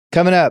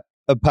Coming up,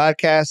 a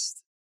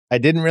podcast I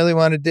didn't really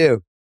want to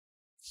do.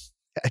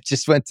 I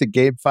just went to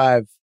Game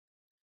 5,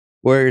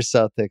 Warriors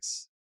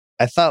Celtics.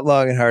 I thought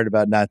long and hard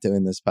about not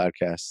doing this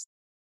podcast,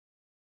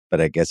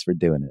 but I guess we're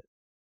doing it,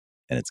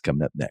 and it's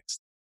coming up next.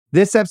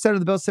 This episode of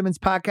the Bill Simmons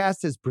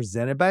Podcast is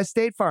presented by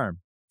State Farm.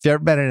 If you've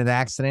ever been in an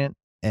accident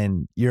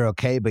and you're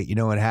okay, but you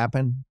know what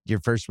happened, your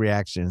first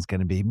reaction is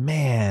going to be,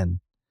 man,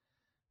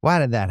 why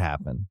did that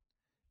happen?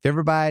 If you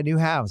ever buy a new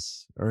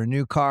house or a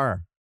new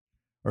car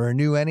or a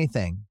new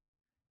anything,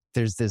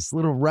 there's this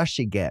little rush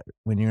you get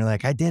when you're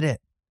like, I did it.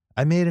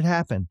 I made it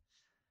happen.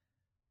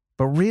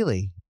 But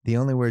really, the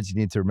only words you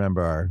need to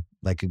remember are,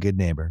 like a good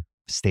neighbor,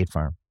 State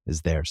Farm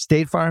is there.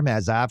 State Farm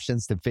has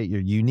options to fit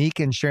your unique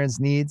insurance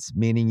needs,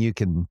 meaning you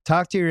can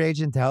talk to your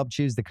agent to help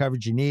choose the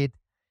coverage you need,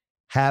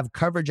 have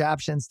coverage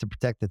options to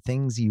protect the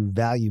things you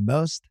value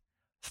most,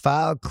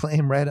 file a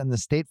claim right on the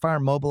State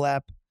Farm mobile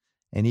app,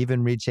 and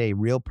even reach a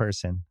real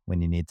person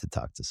when you need to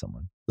talk to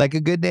someone. Like a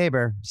good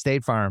neighbor,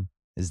 State Farm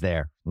is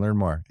there. Learn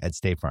more at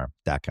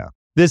statefarm.com.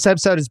 This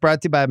episode is brought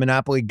to you by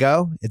Monopoly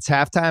Go. It's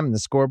halftime and the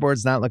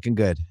scoreboard's not looking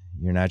good.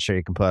 You're not sure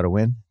you can pull out a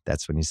win?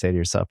 That's when you say to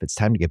yourself, it's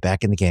time to get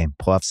back in the game,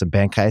 pull off some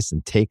bank heists,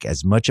 and take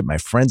as much of my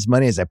friend's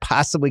money as I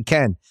possibly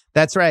can.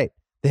 That's right.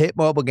 The hit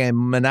mobile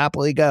game,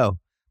 Monopoly Go,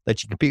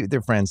 lets you compete with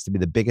your friends to be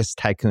the biggest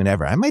tycoon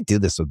ever. I might do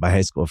this with my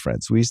high school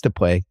friends. We used to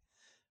play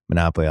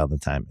Monopoly all the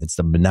time. It's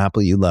the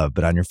Monopoly you love,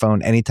 but on your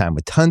phone anytime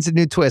with tons of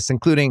new twists,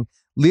 including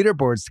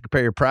leaderboards to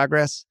compare your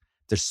progress.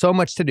 There's so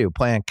much to do.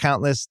 Play on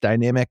countless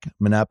dynamic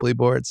Monopoly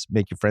boards.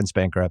 Make your friends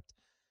bankrupt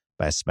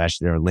by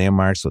smashing their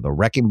landmarks with a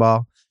wrecking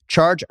ball.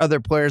 Charge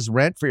other players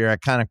rent for your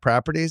iconic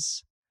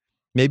properties.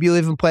 Maybe you'll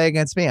even play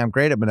against me. I'm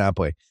great at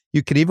Monopoly.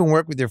 You could even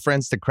work with your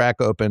friends to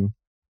crack open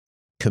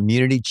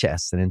community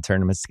chests and in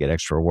tournaments to get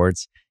extra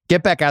rewards.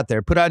 Get back out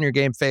there. Put on your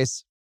game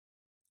face.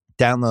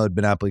 Download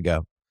Monopoly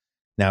Go.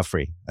 Now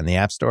free on the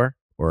App Store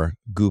or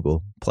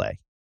Google Play.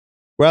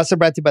 We're also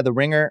brought to you by the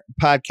Ringer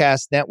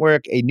Podcast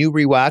Network. A new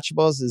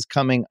Rewatchables is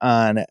coming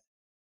on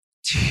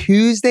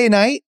Tuesday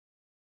night.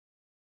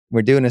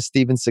 We're doing a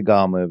Steven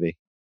Seagal movie.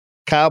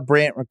 Kyle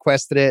Brandt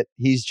requested it.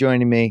 He's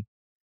joining me.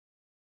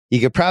 You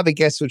could probably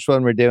guess which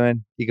one we're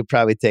doing. You could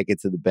probably take it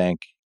to the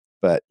bank.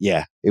 But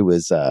yeah, it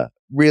was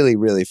really,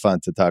 really fun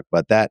to talk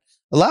about that.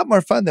 A lot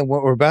more fun than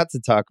what we're about to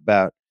talk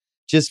about.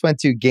 Just went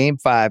to Game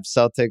 5,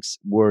 Celtics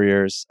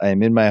Warriors. I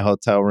am in my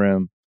hotel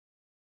room.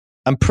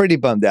 I'm pretty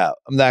bummed out.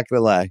 I'm not going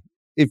to lie.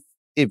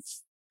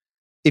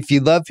 If you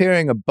love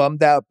hearing a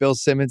bummed out Bill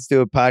Simmons do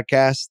a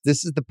podcast,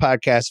 this is the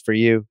podcast for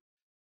you.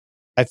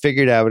 I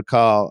figured I would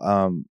call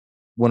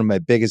one of my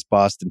biggest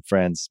Boston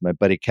friends, my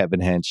buddy Kevin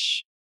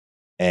Hench,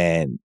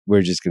 and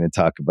we're just going to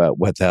talk about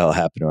what the hell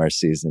happened to our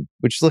season,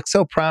 which looked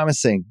so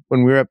promising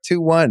when we were up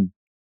 2-1.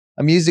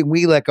 I'm using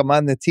we like I'm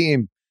on the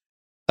team.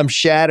 I'm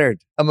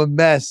shattered. I'm a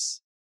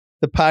mess.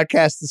 The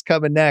podcast is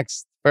coming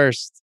next.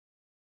 First,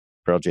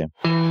 Pearl Jam.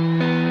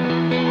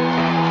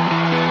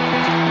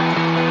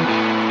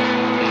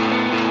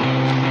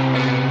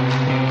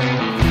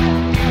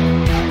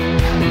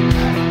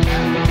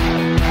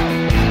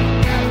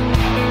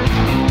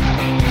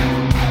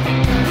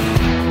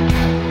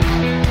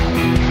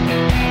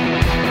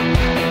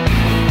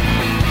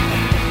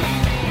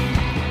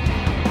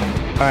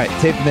 All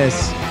right, taping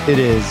this. It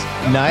is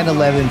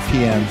 9:11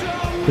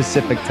 p.m.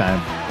 Pacific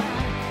time.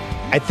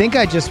 I think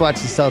I just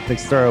watched the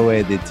Celtics throw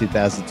away the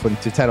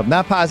 2022 title.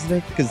 Not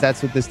positive, because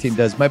that's what this team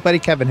does. My buddy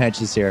Kevin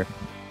Hench is here.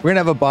 We're going to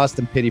have a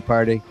Boston pity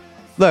party.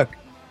 Look,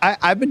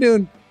 I've been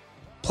doing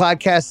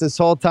podcasts this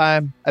whole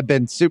time. I've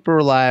been super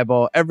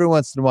reliable. Every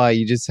once in a while,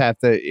 you just have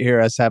to hear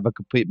us have a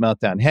complete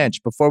meltdown.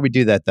 Hench, before we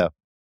do that, though.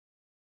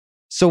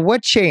 So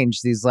what changed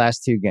these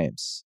last two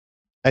games?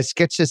 I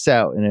sketched this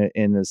out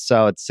in a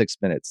solid 6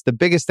 minutes. The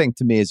biggest thing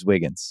to me is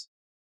Wiggins.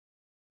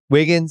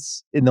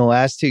 Wiggins in the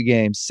last two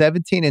games,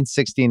 17 and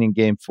 16 in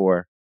game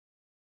 4.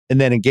 And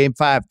then in game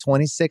 5,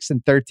 26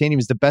 and 13. He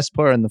was the best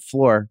player on the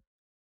floor.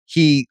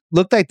 He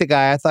looked like the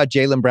guy I thought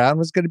Jaylen Brown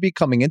was going to be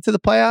coming into the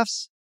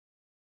playoffs.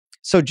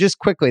 So just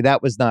quickly,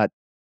 that was not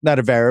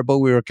a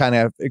variable we were kind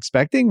of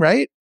expecting,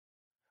 right?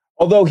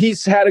 Although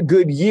he's had a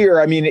good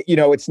year. I mean,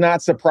 it's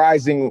not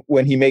surprising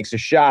when he makes a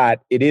shot.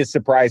 It is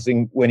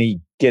surprising when he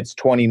gets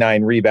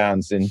 29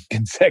 rebounds in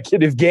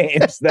consecutive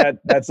games.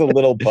 That's a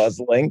little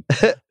puzzling.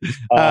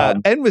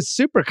 And was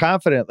super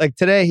confident. Like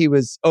today, he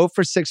was 0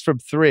 for 6 from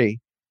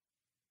 3,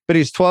 but he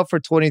was 12 for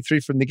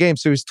 23 from the game.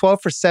 So he was 12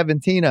 for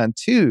 17 on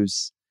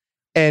twos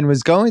and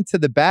was going to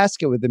the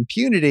basket with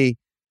impunity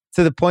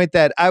to the point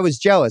that I was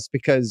jealous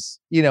because,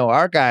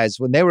 our guys,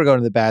 when they were going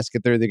to the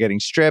basket, they're getting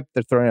stripped,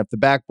 they're throwing up the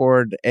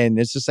backboard. And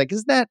it's just like,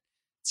 isn't that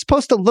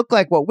supposed to look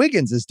like what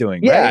Wiggins is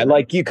doing? Yeah, right?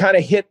 Like you kind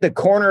of hit the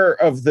corner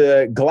of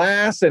the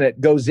glass and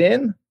it goes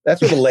in.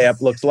 That's what a layup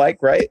looks like,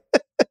 right?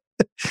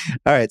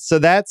 All right.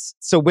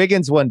 So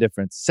Wiggins, one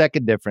difference.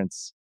 Second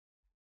difference,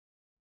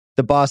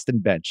 the Boston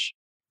bench.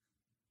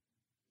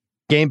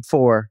 Game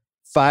 4,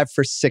 5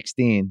 for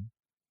 16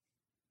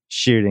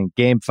 shooting.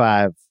 Game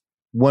 5,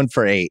 1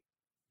 for 8.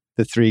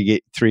 The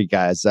three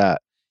guys.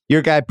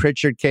 Your guy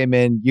Pritchard came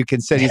in. You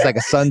can say he's like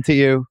a son to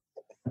you.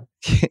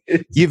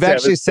 You've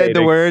actually said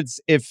the devastating.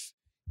 words,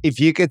 if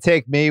you could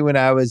take me when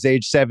I was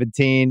age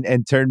 17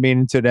 and turn me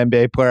into an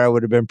NBA player, I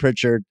would have been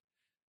Pritchard.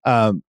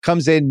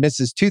 Comes in,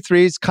 misses 2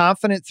 threes,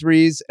 confident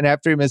threes, and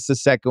after he missed the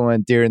second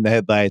one, deer in the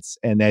headlights,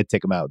 and they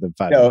take him out within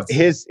 5 No,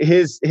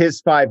 minutes.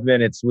 his 5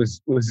 minutes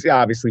was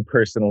obviously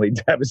personally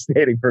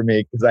devastating for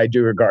me because I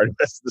do regard him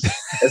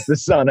as the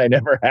son I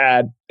never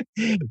had.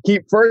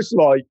 First of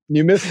all,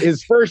 you miss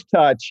his first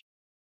touch.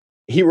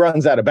 He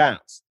runs out of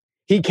bounds.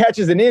 He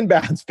catches an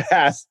inbounds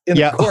pass in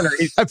the corner.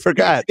 I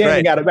forgot. He's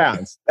standing out of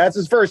bounds. That's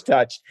his first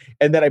touch,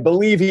 and then I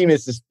believe he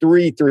misses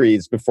 3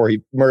 threes before he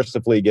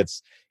mercifully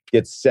gets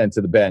sent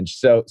to the bench.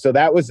 So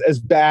that was as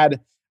bad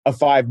a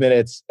 5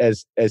 minutes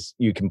as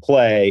you can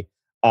play.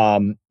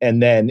 And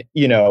then,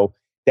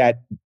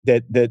 that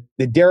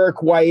the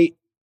Derek White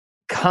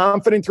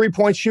confident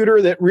 3-point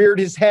shooter that reared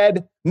his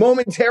head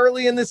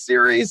momentarily in this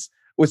series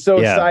was so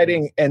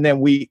exciting. And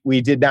then we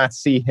did not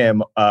see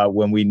him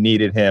when we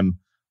needed him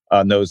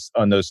on those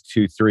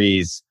 2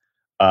 threes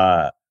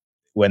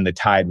when the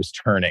tide was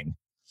turning.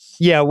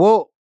 Yeah,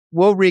 we'll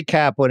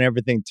recap when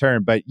everything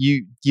turned, but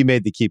you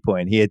made the key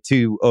point. He had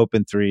 2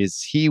 open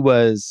threes. He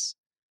was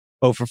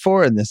 0 for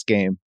 4 in this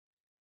game.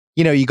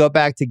 You go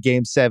back to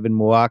Game 7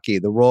 Milwaukee,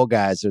 the role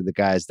guys are the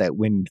guys that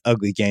win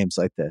ugly games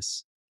like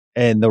this.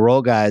 And the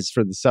role guys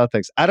for the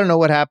Celtics, I don't know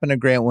what happened to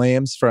Grant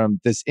Williams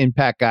from this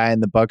impact guy in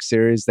the Bucks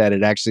series that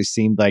it actually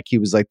seemed like he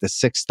was like the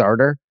 6th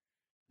starter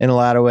in a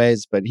lot of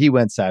ways, but he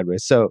went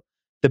sideways. So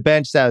the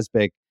bench, that was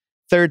big.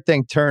 Third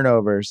thing,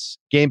 turnovers.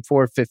 Game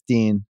 4,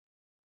 15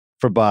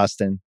 for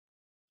Boston.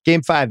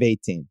 Game 5,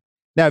 18.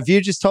 Now, if you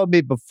just told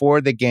me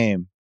before the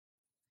game,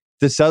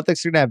 the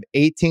Celtics are going to have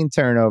 18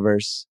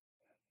 turnovers,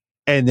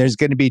 and there's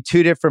going to be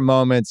 2 different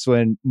moments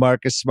when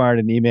Marcus Smart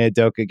and Ime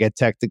Udoka get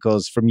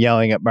technicals from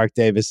yelling at Mark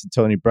Davis and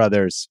Tony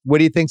Brothers, what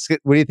do you think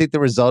the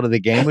result of the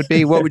game would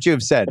be? What would you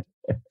have said?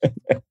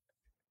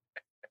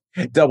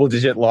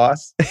 Double-digit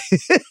loss.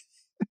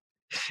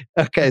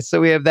 Okay,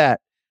 so we have that.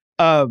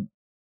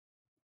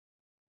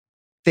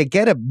 They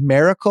get a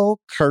miracle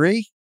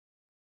Curry.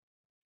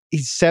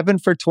 He's 7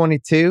 for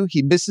 22.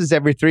 He misses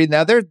every 3.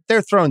 Now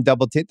they're throwing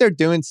double team. They're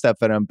doing stuff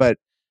at him, but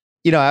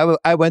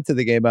I went to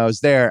the game. I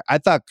was there. I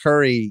thought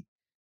Curry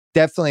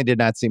definitely did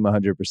not seem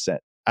 100%.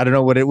 I don't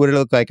know what it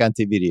looked like on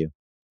TV to you.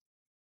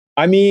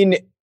 I mean,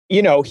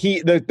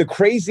 the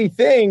crazy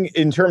thing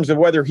in terms of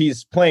whether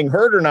he's playing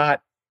hurt or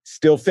not,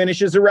 still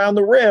finishes around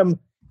the rim.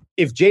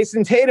 If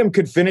Jason Tatum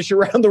could finish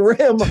around the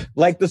rim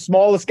like the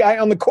smallest guy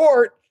on the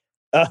court,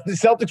 the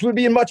Celtics would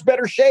be in much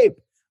better shape.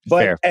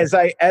 But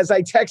Fair. as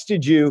I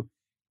texted you,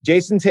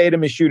 Jason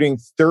Tatum is shooting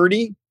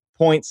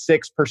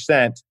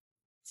 30.6%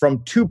 from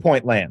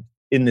 2-point land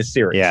in this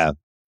series. Yeah.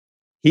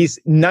 He's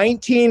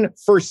 19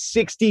 for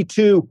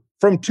 62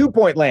 from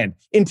 2-point land.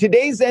 In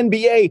today's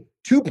NBA,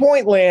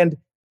 2-point land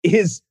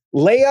is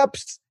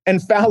layups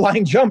and foul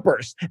line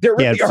jumpers. There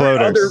really are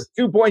other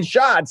 2-point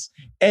shots,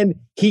 and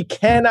he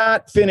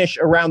cannot finish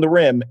around the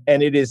rim,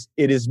 and it is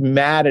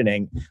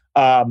maddening.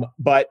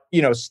 But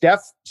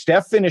Steph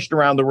finished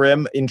around the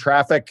rim in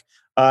traffic.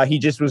 He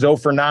just was 0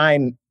 for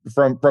 9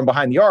 from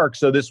behind the arc.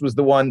 So this was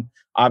the one,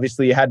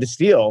 obviously, you had to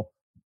steal.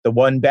 The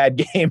one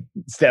bad game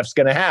Steph's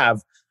going to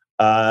have.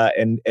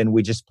 And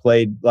we just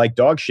played like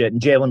dog shit.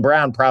 And Jaylen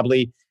Brown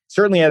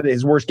certainly had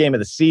his worst game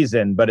of the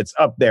season, but it's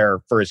up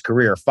there for his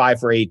career. 5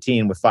 for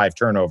 18 with 5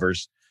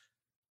 turnovers.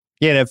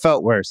 Yeah, and it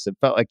felt worse. It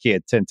felt like he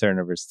had 10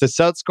 turnovers. The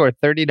Celtics scored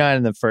 39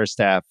 in the first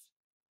half.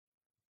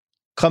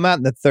 Come out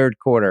in the third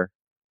quarter.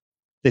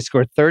 They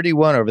scored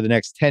 31 over the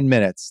next 10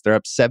 minutes. They're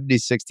up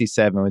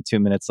 70-67 with 2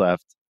 minutes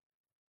left.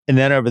 And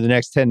then over the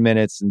next 10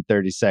 minutes and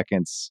 30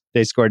 seconds,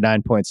 they scored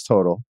 9 points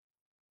total.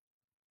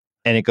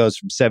 And it goes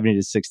from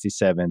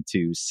 70-67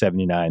 to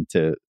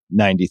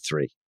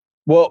 79-93.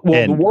 Well,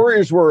 the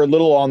Warriors were a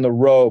little on the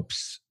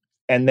ropes,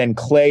 and then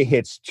Clay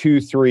hits 2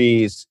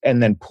 threes,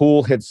 and then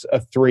Poole hits a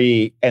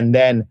 3. And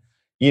then,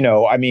 we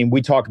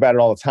talk about it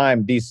all the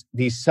time. These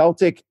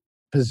Celtic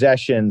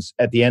possessions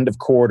at the end of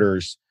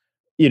quarters,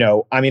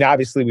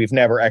 obviously we've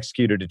never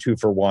executed a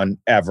 2-for-1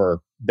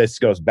 ever. This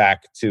goes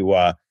back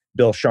to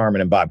Bill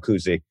Sharman and Bob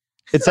Cousy.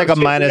 It's like a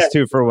minus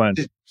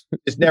 2-for-1.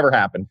 It's never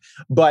happened.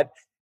 But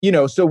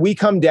so we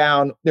come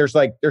down, there's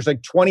like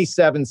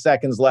 27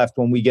 seconds left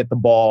when we get the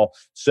ball.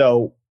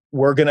 So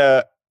we're going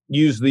to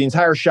use the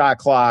entire shot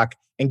clock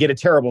and get a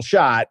terrible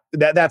shot.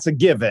 That's a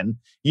given,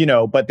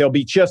 but there'll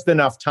be just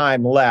enough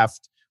time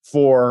left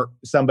for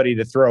somebody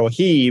to throw a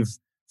heave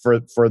for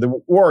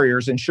the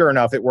Warriors. And sure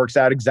enough, it works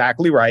out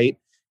exactly right.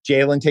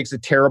 Jaylen takes a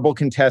terrible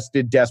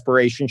contested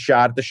desperation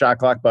shot at the shot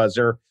clock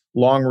buzzer,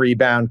 long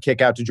rebound,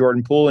 kick out to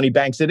Jordan Poole, and he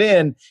banks it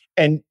in.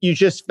 And you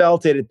just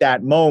felt it at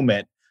that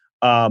moment.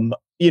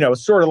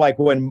 Sort of like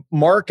when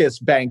Marcus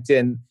banked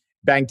in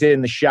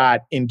the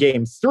shot in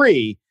Game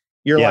 3,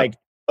 you're like,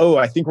 oh,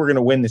 I think we're going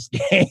to win this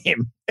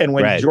game. And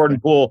when Jordan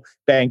Poole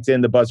banked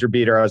in the buzzer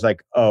beater, I was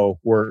like, oh,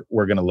 we're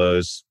going to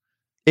lose.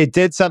 It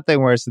did something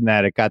worse than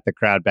that. It got the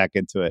crowd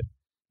bakered into it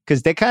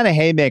because they kind of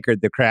haymakered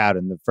the crowd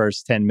in the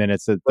first 10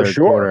 minutes of the third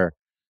quarter.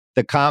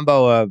 the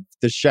combo of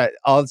the shot,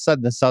 all of a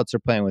sudden the Celtics are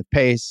playing with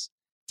pace.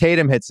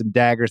 Tatum hit some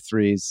dagger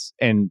threes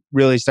and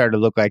really started to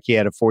look like he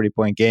had a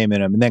 40-point game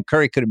in him. And then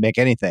Curry couldn't make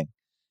anything.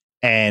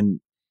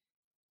 And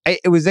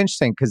it was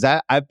interesting because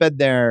I've been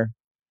there,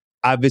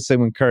 obviously,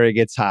 when Curry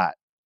gets hot.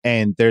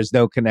 And there's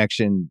no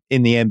connection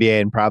in the NBA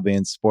and probably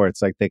in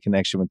sports like the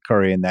connection with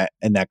Curry and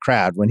that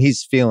crowd. When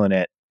he's feeling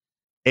it,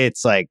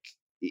 it's like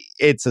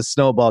it's a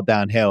snowball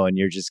downhill and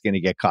you're just going to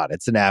get caught.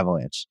 It's an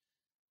avalanche.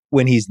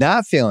 When he's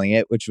not feeling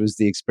it, which was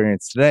the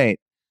experience today,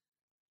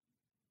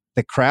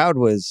 the crowd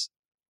was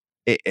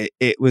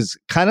it was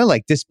kind of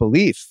like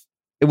disbelief.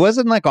 It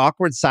wasn't like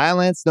awkward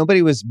silence.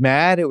 Nobody was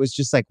mad. It was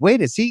just like,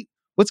 wait,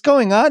 what's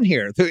going on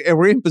here? Are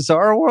we in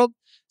bizarre world?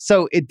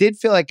 So it did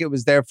feel like it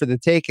was there for the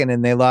taking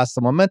and they lost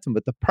the momentum.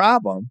 But the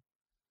problem,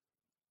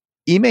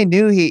 Ime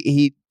knew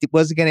he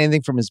wasn't getting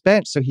anything from his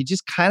bench. So he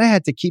just kind of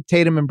had to keep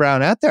Tatum and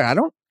Brown out there. I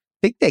don't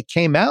think they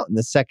came out in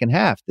the second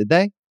half, did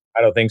they?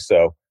 I don't think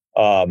so.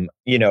 I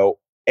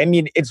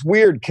mean, it's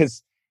weird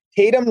because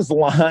Tatum's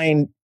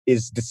line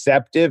is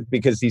deceptive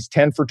because he's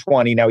 10 for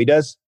 20. Now he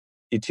does,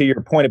 to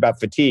your point about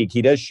fatigue,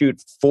 he does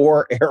shoot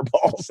 4 air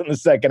balls in the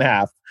second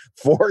half,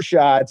 4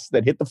 shots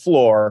that hit the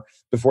floor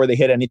before they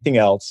hit anything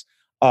else.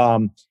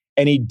 And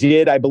he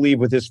did, I believe,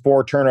 with his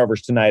 4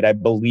 turnovers tonight, I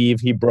believe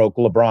he broke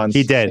LeBron's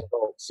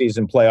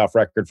season playoff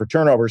record for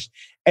turnovers.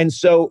 And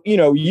so,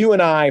 you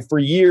and I for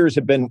years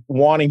have been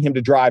wanting him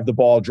to drive the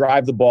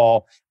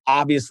ball.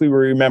 Obviously, we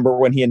remember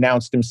when he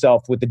announced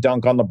himself with the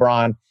dunk on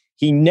LeBron.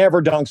 He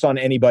never dunks on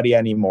anybody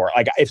anymore.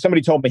 Like if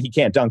somebody told me he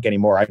can't dunk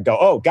anymore, I'd go,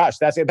 oh gosh,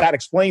 that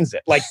explains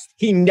it. Like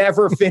he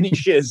never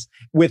finishes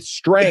with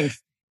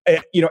strength,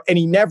 and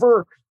he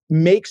never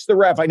makes the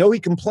ref. I know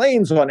he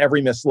complains on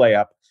every missed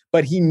layup,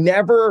 but he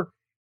never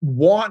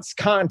wants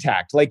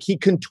contact. Like he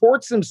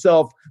contorts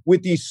himself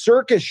with these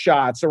circus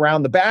shots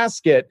around the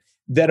basket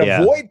that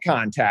avoid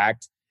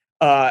contact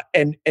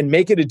and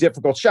make it a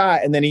difficult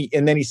shot. And then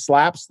he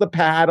slaps the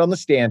pad on the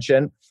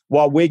stanchion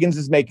while Wiggins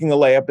is making the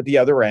layup at the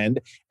other end.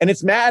 And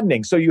it's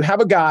maddening. So you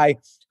have a guy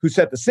who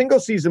set the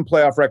single season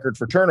playoff record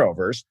for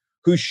turnovers,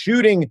 who's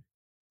shooting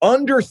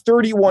under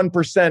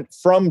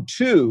 31% from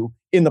 2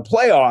 in the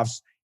playoffs.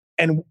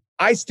 And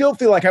I still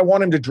feel like I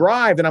want him to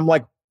drive. And I'm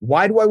like,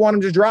 why do I want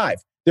him to drive?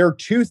 There are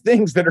 2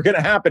 things that are going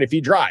to happen if he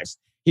drives.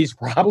 He's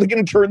probably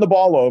going to turn the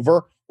ball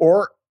over,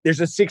 or there's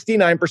a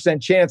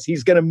 69% chance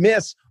he's going to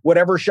miss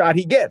whatever shot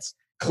he gets.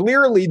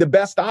 Clearly, the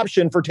best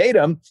option for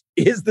Tatum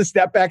is the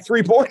step back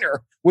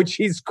 3-pointer, which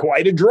he's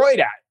quite adroit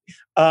at.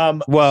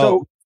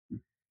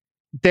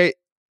 It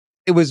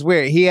was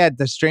weird. He had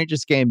the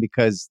strangest game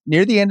because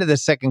near the end of the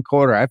second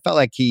quarter, I felt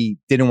like he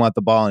didn't want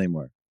the ball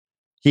anymore.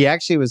 He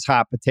actually was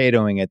hot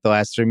potatoing it the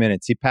last 3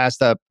 minutes. He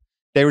passed up.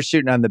 They were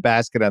shooting on the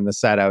basket on the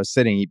side I was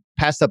sitting. He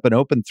passed up an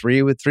open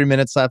 3 with 3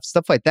 minutes left,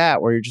 stuff like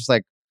that, where you're just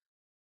like,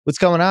 what's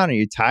going on? Are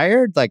you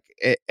tired? But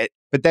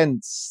then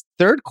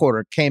third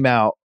quarter came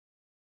out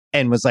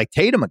and was like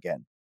Tatum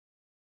again.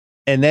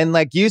 And then,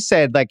 like you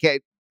said, like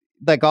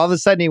all of a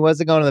sudden he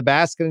wasn't going to the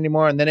basket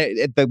anymore. And then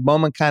the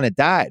moment kind of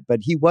died, but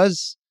he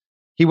was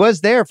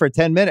there for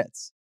 10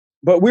 minutes.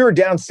 But we were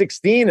down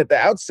 16 at the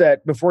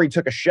outset before he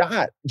took a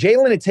shot.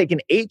 Jalen had taken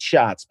 8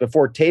 shots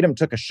before Tatum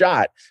took a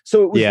shot.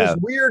 So it was this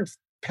weird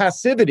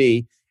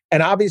passivity.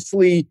 And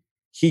obviously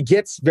he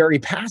gets very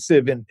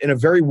passive in a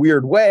very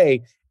weird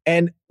way.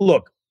 And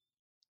look,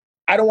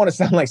 I don't want to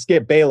sound like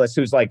Skip Bayless,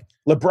 who's like,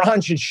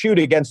 LeBron should shoot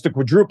against a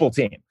quadruple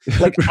team.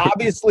 Like,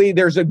 obviously,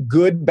 there's a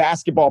good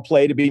basketball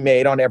play to be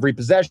made on every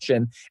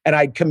possession. And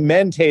I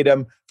commend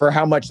Tatum for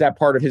how much that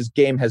part of his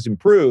game has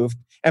improved.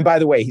 And by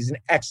the way, he's an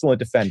excellent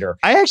defender.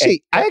 I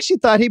actually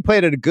thought he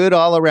played a good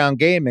all-around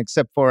game,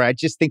 except for I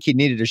just think he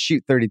needed to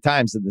shoot 30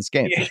 times in this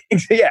game.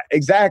 Yeah,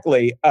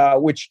 exactly.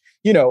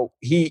 He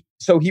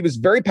was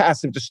very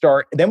passive to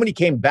start. And then when he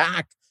came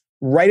back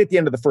right at the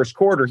end of the first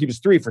quarter, he was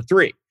 3 for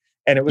 3.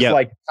 And it was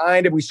like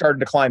kind of we started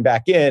to climb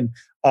back in.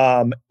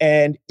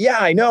 And yeah,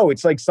 I know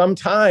it's like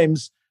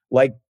sometimes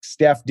like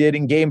Steph did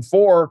in game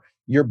 4,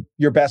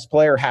 your best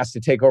player has to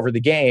take over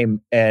the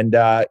game. And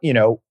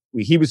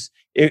he was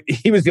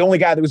the only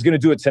guy that was going to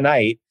do it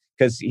tonight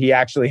because he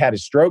actually had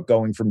his stroke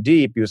going from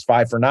deep. He was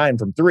 5 for 9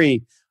 from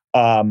 3.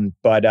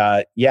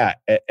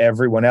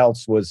 Everyone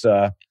else was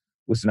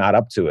not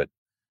up to it.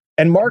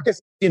 And Marcus,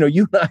 you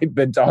and I have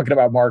been talking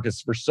about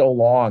Marcus for so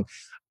long,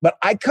 but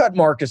I cut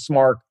Marcus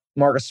Smart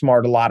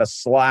a lot of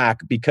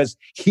slack because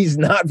he's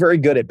not very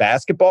good at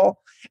basketball.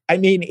 I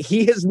mean,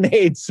 he has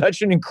made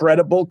such an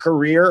incredible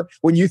career.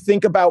 When you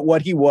think about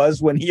what he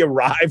was when he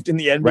arrived in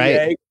the NBA,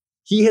 right.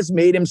 He has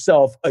made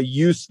himself a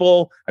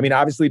useful,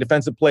 obviously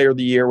defensive player of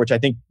the year, which I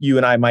think you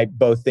and I might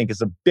both think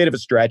is a bit of a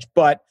stretch,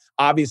 but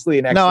obviously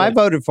an excellent. No, I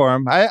voted for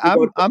him.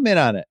 I'm in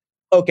on it.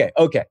 Okay.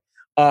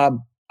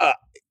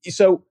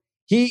 So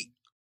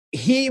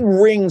he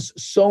wrings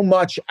so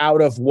much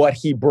out of what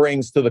he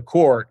brings to the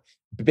court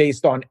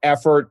based on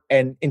effort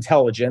and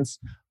intelligence.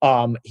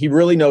 He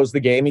really knows the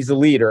game. He's a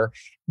leader.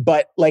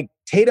 But like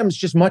Tatum's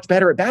just much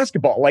better at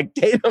basketball. Like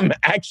Tatum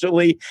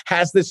actually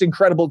has this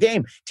incredible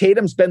game.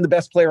 Tatum's been the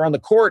best player on the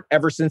court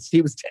ever since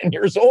he was 10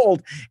 years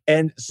old.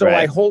 And so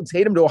I hold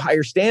Tatum to a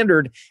higher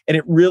standard, and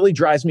it really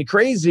drives me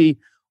crazy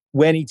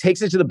when he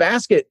takes it to the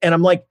basket. And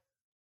I'm like,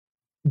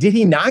 did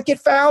he not get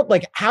fouled?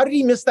 Like, how did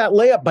he miss that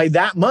layup by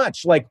that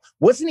much? Like,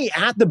 wasn't he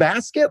at the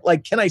basket?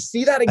 Like, can I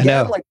see that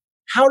again? Like,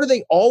 how do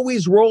they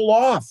always roll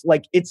off?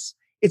 Like, it's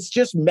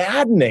just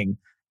maddening.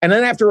 And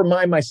then I have to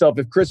remind myself,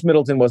 if Chris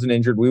Middleton wasn't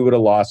injured, we would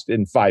have lost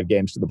in 5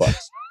 games to the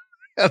Bucks.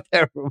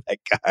 Oh my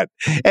God.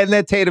 And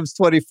then Tatum's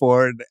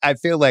 24. And I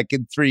feel like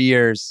in 3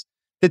 years,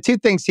 the 2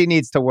 things he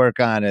needs to work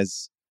on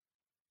is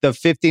the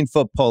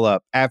 15-foot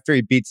pull-up after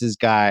he beats his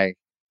guy,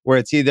 where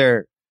it's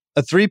either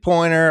a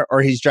 3-pointer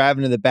or he's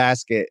driving to the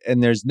basket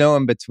and there's no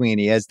in between.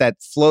 He has that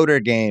floater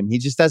game he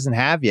just doesn't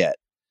have yet.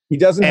 He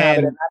doesn't have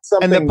it. And that's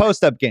something and the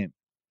post-up game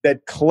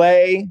that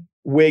Clay,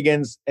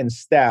 Wiggins, and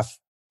Steph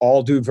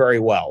all do very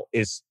well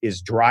is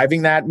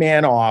driving that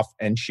man off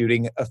and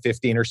shooting a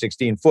 15 or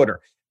 16 footer.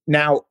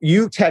 Now,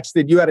 you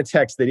had a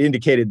text that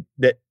indicated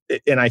that,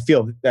 and I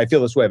feel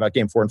this way about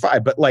game 4 and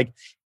 5, but like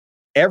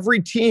every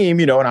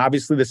team, and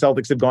obviously the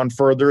Celtics have gone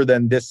further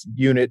than this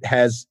unit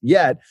has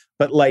yet,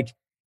 but like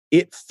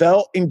it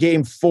felt in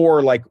game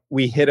 4 like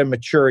we hit a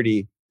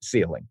maturity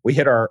ceiling. We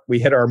hit our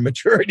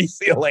maturity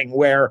ceiling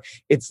where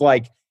it's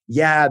like,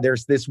 yeah,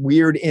 there's this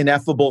weird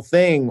ineffable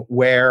thing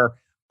where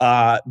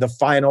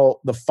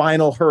the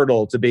final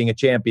hurdle to being a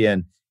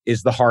champion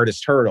is the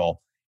hardest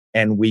hurdle,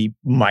 and we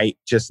might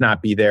just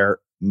not be there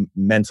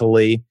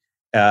mentally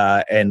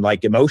and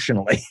like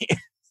emotionally.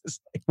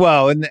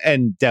 Well,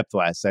 and depth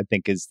wise, I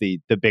think is the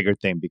bigger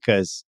thing,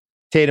 because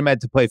Tatum had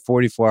to play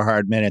 44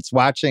 hard minutes.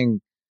 Watching,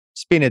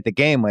 just being at the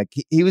game, like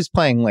he was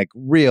playing like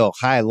real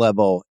high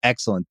level,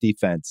 excellent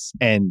defense,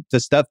 and the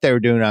stuff they were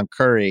doing on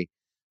Curry.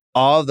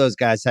 All of those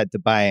guys had to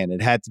buy in.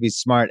 It had to be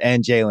Smart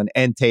and Jalen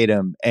and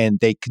Tatum, and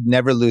they could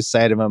never lose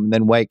sight of him. And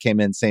then White came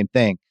in, same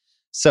thing.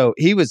 So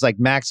he was like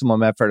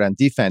maximum effort on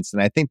defense.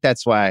 And I think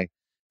that's why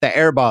the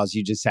air balls,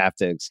 you just have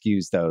to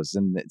excuse those.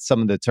 And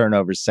some of the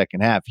turnovers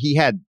second half, he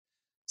had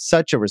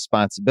such a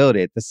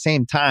responsibility. At the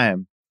same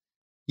time,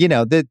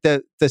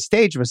 the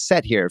stage was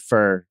set here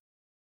for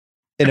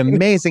an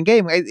amazing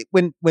game.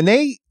 When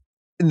they,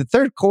 in the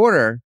third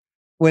quarter,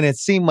 when it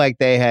seemed like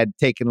they had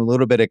taken a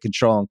little bit of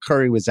control and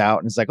Curry was out,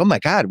 and it's like, oh my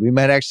God, we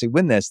might actually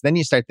win this. Then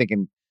you start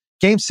thinking,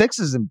 game 6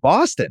 is in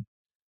Boston.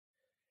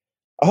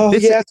 Oh,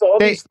 yes.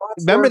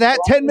 Remember that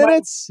 10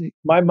 minutes?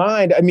 My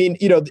mind. I mean,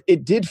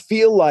 it did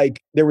feel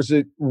like there was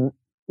a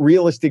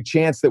realistic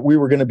chance that we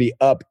were going to be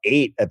up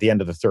 8 at the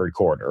end of the third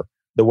quarter,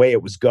 the way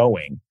it was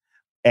going.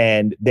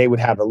 And they would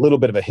have a little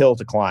bit of a hill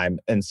to climb.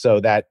 And so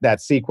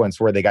that sequence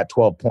where they got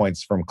 12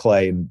 points from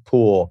Clay and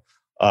Poole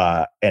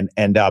and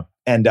end up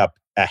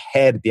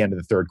ahead at the end of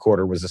the third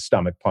quarter was a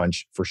stomach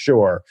punch for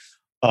sure.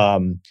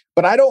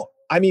 But I don't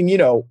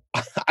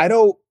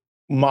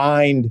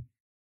mind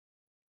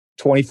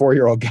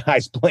 24-year-old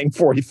guys playing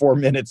 44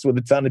 minutes with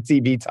a ton of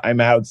TV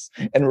timeouts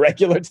and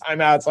regular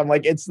timeouts. I'm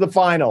like, it's the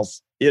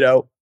finals, you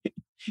got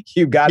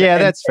it. Yeah,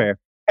 that's fair.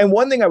 And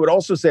one thing I would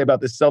also say about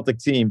this Celtic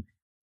team,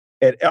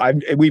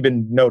 we've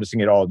been noticing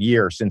it all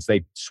year since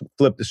they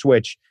flipped the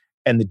switch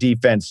and the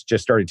defense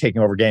just started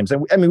taking over games.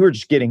 And I mean, we were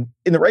just getting,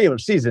 in the regular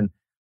season,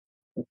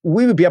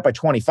 we would be up by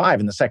 25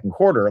 in the second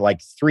quarter,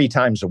 like 3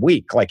 times a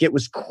week. Like it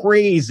was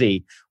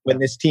crazy when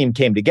this team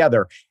came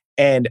together.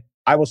 And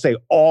I will say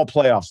all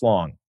playoffs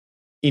long,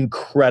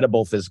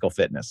 incredible physical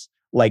fitness,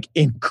 like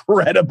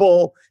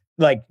incredible,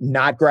 like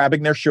not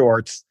grabbing their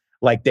shorts.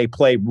 Like they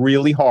play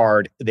really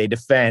hard. They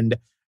defend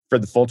for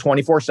the full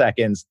 24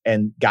 seconds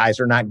and guys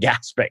are not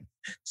gasping.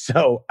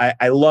 So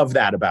I love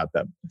that about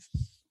them.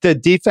 The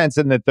defense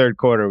in the third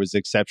quarter was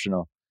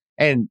exceptional.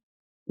 And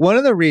one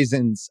of the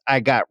reasons I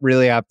got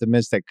really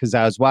optimistic, because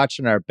I was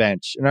watching our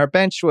bench, and our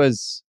bench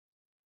was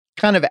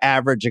kind of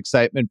average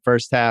excitement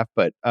first half,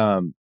 but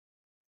a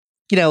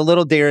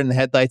little deer in the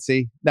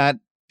headlightsy. Not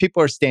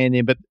people are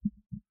standing, but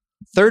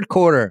third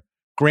quarter,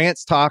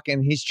 Grant's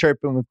talking, he's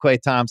chirping with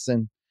Klay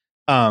Thompson.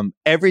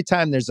 Every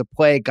time there's a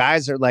play,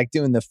 guys are like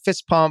doing the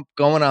fist pump,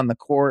 going on the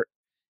court,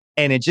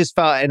 and it just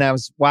felt. And I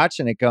was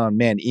watching it, going,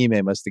 man,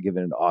 Ime must have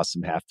given an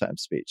awesome halftime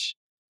speech.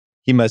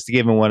 He must have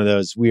given one of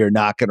those, we are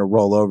not going to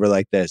roll over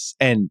like this.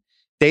 And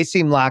they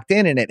seemed locked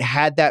in, and it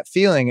had that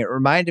feeling. It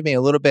reminded me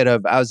a little bit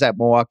of, I was at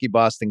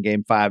Milwaukee-Boston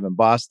game 5 in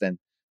Boston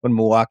when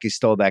Milwaukee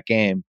stole that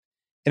game.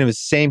 And it was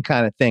the same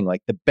kind of thing.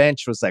 Like the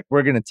bench was like,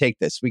 we're going to take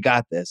this. We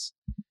got this.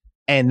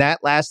 And that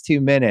last 2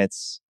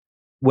 minutes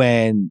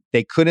when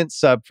they couldn't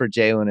sub for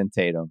Jalen and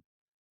Tatum,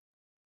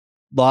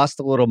 lost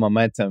a little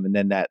momentum. And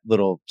then that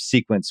little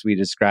sequence we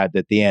described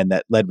at the end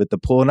that led with the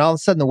Poole. And all of a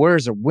sudden the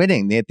Warriors are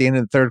winning at the end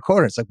of the third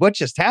quarter. It's like, what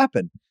just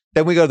happened?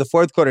 Then we go to the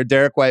fourth quarter.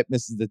 Derek White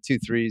misses the 2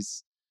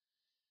 threes.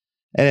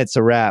 And it's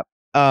a wrap.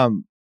 We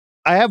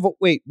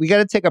got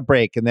to take a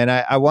break. And then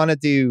I want to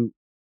do,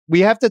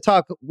 we have to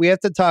talk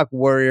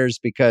Warriors,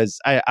 because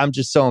I'm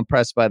just so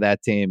impressed by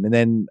that team. And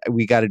then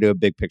we got to do a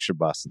big picture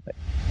Boston thing.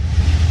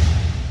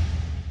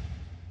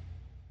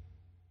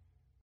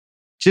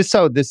 just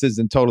so this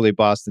isn't totally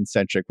Boston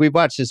centric, we've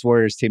watched this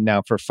Warriors team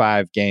now for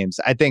 5 games.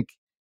 I think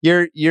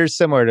you're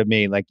similar to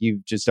me. Like,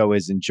 you've just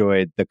always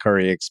enjoyed the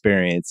Curry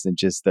experience and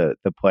just the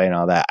play and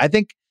all that. I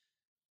think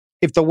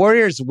if the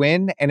Warriors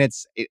win, and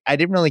I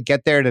didn't really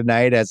get there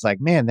tonight as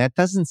like, man, that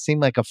doesn't seem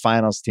like a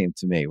finals team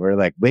to me. Where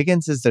like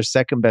Wiggins is their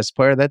second best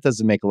player. That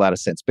doesn't make a lot of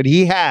sense. But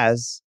he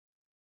has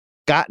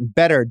gotten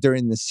better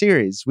during the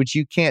series, which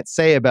you can't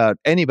say about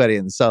anybody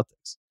in the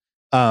Celtics.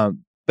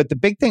 But the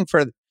big thing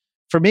for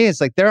me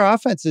is like their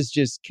offense is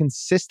just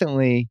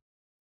consistently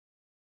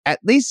at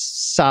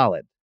least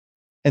solid,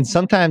 and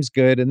sometimes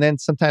good, and then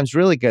sometimes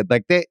really good.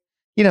 Like they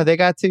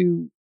got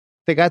to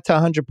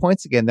 100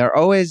 points again.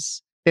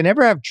 They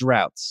never have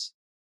droughts,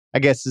 I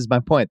guess is my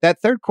point.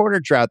 That third quarter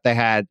drought they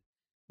had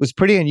was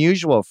pretty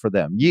unusual for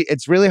them.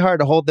 It's really hard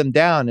to hold them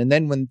down. And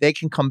then when they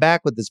can come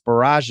back with this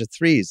barrage of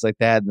threes like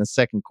they had in the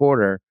second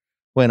quarter,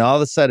 when all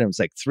of a sudden it was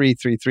like 3,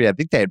 3, 3. I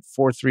think they had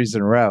 4 threes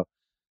in a row.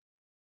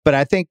 But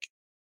I think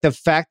the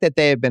fact that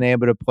they have been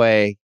able to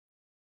play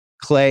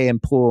Clay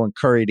and Poole and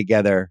Curry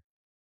together,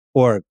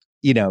 or,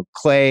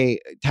 Clay,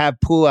 have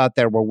Poole out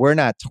there where we're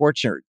not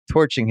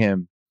torching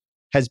him,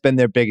 has been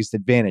their biggest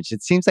advantage.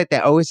 It seems like they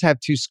always have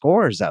 2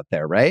 scorers out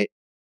there, right?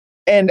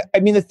 And I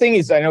mean, the thing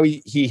is, I know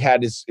he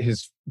had his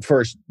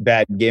first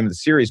bad game of the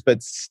series,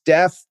 but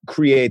Steph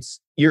creates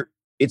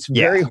it's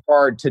very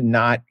hard to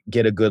not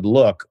get a good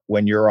look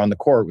when you're on the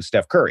court with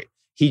Steph Curry.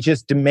 He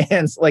just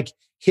demands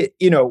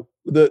the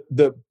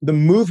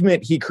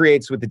movement he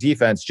creates with the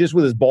defense, just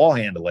with his ball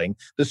handling,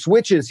 the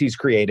switches he's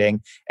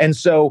creating. And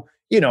so,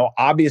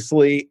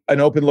 obviously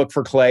an open look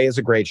for Clay is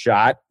a great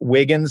shot.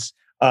 Wiggins,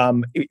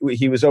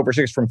 he was over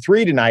 6 from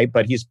 3 tonight,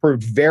 but he's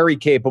proved very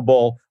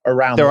capable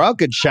around. They're all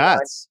good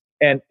shots.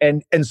 And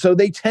so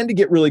they tend to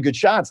get really good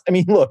shots. I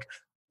mean, look,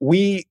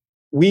 we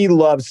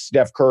love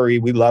Steph Curry.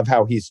 We love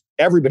how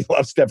everybody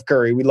loves Steph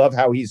Curry. We love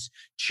how he's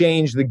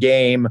changed the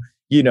game,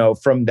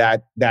 from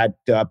that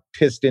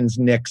Pistons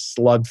Knicks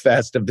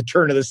slugfest of the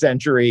turn of the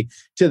century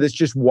to this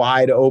just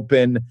wide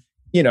open,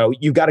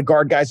 you've got to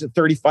guard guys at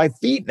 35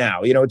 feet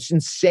now. It's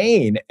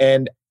insane.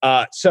 And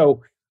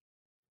so,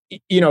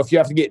 if you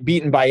have to get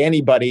beaten by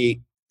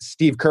anybody,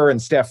 Steve Kerr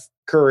and Steph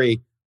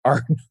Curry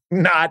are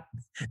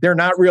they're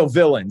not real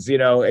villains.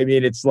 I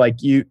mean, it's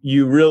like you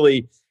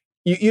really,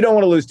 you don't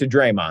want to lose to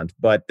Draymond,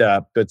 but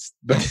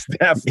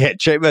Steph. Yeah,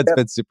 Draymond's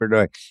been super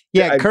annoying.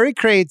 Yeah, Curry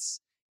creates,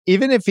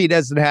 even if he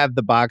doesn't have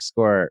the box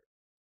score,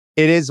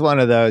 it is one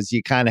of those,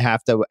 you kind of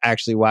have to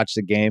actually watch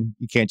the game.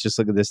 You can't just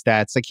look at the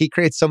stats. Like, he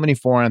creates so many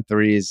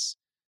 4-on-3s.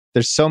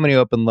 There's so many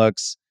open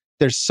looks.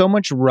 There's so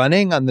much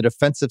running on the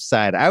defensive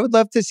side. I would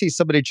love to see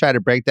somebody try to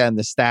break down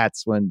the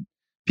stats when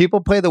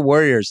people play the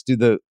Warriors. Do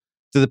the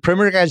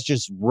perimeter guys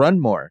just run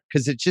more?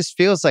 Because it just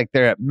feels like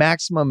they're at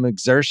maximum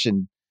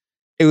exertion.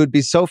 It would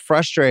be so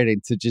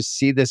frustrating to just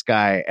see this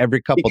guy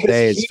every couple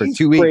days for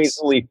 2 weeks.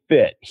 Crazily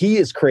fit. He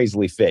is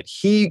crazily fit.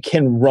 He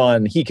can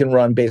run. He can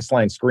run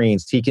baseline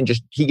screens. He can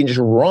just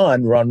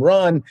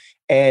run.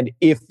 And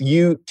if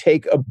you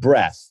take a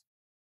breath,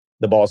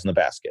 the ball's in the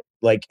basket.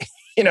 Like,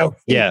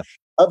 yeah.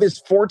 Of his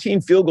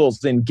 14 field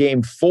goals in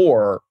game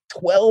 4,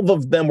 12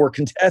 of them were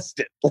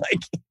contested.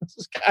 Like,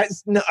 this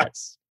guy's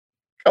nuts.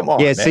 Come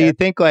on, man. So you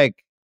think like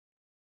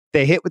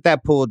they hit with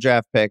that Poole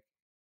draft pick.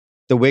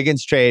 The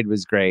Wiggins trade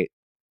was great.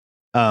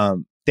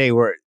 They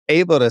were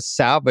able to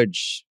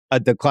salvage a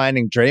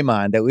declining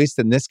Draymond, at least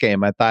in this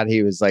game. I thought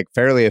he was like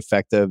fairly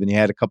effective, and he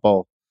had a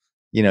couple,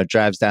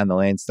 drives down the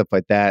lane, stuff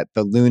like that.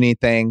 The Looney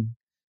thing,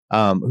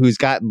 who's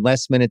gotten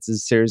less minutes as the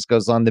series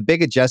goes on. The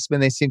big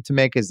adjustment they seem to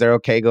make is they're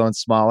okay going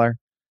smaller.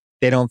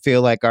 They don't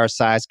feel like our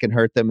size can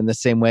hurt them in the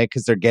same way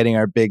because they're getting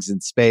our bigs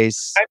in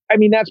space. I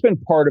mean, that's been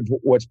part of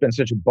what's been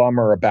such a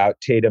bummer about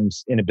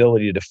Tatum's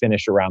inability to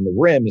finish around the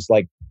rim is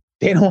like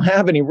they don't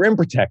have any rim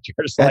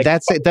protectors. Like,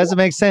 it doesn't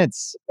make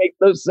sense. Make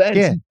no sense.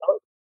 Yeah.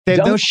 They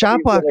have no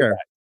shot blocker.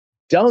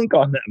 Dunk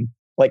on them.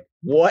 Like,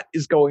 what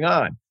is going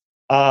on?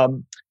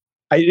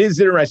 It is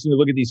interesting to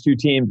look at these two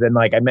teams. And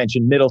like I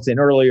mentioned Middleton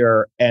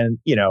earlier, and,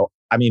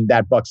 I mean,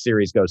 that Bucks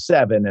series goes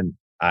 7, and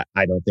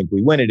I don't think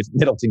we win it if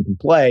Middleton can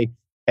play.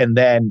 And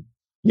then,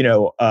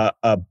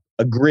 a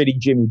gritty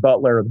Jimmy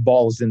Butler, the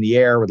ball is in the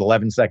air with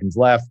 11 seconds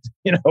left.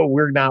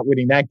 We're not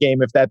winning that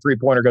game if that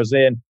 3-pointer goes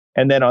in.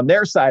 And then on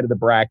their side of the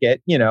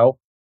bracket, Ja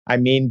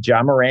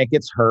Morant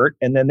gets hurt,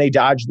 and then they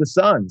dodge the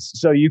Suns.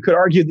 So you could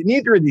argue that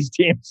neither of these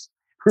teams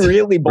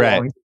really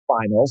belong to the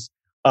finals.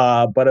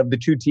 But of the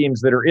two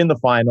teams that are in the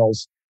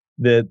finals,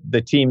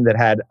 the team that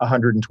had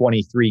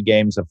 123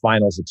 games of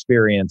finals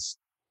experience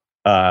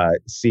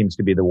seems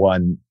to be the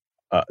one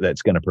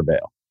that's going to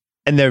prevail.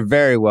 And they're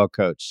very well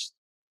coached.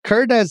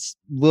 Kerr does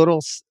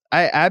little.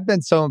 I've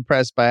been so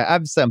impressed by.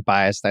 I'm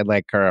biased. I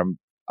like Kerr.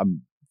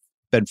 I'm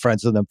been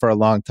friends with him for a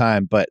long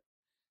time, but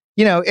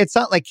it's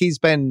not like he's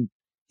been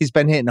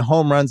hitting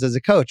home runs as a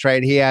coach,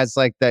 right? He has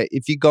like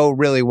if you go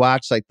really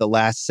watch like the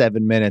last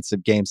 7 minutes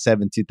of Game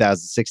 7,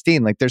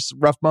 2016, like there's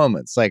rough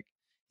moments. Like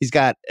he's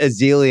got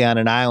Ezeli on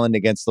an island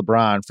against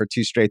LeBron for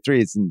 2 straight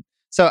threes, and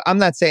so I'm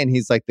not saying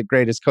he's like the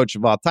greatest coach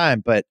of all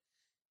time, but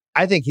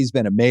I think he's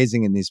been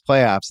amazing in these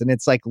playoffs. And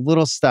it's like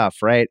little stuff,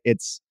 right?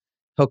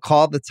 He'll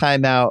call the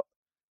timeout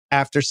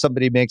after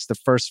somebody makes the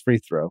first free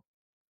throw.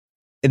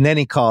 And then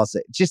he calls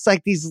it. Just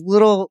like these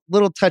little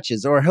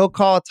touches. Or he'll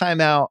call a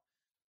timeout.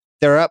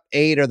 They're up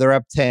 8 or they're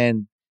up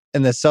 10.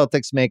 And the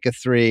Celtics make a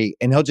 3.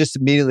 And he'll just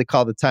immediately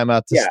call the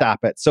timeout to stop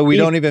it. So we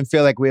don't even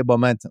feel like we have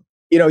momentum.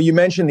 You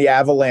mentioned the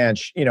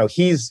Avalanche.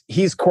 He's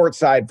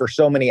courtside for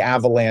so many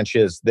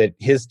avalanches that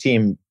his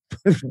team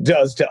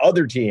does to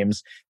other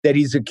teams, that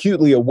he's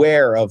acutely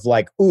aware of,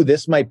 like, ooh,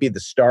 this might be the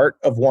start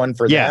of one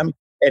for them.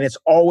 And it's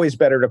always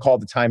better to call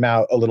the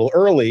timeout a little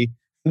early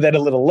than a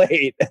little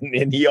late.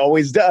 And he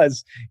always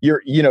does.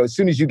 As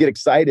soon as you get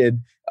excited,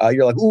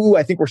 you're like, ooh,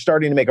 I think we're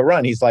starting to make a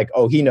run. He's like,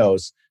 oh, he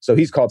knows. So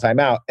he's called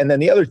timeout. And then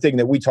the other thing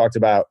that we talked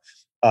about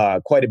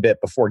quite a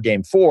bit before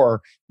Game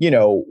 4,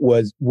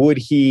 was, would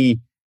he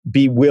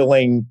be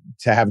willing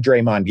to have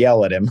Draymond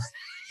yell at him?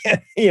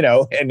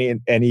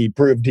 And he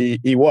proved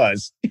he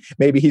was.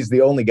 Maybe he's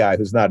the only guy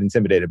who's not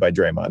intimidated by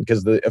Draymond,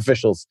 because the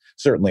officials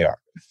certainly are.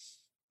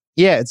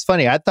 Yeah, it's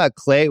funny. I thought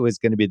Clay was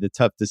going to be the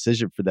tough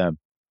decision for them.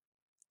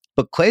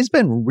 But Clay's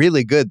been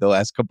really good the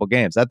last couple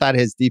games. I thought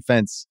his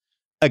defense,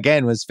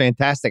 again, was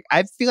fantastic.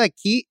 I feel like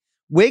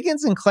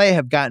Wiggins and Clay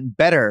have gotten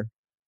better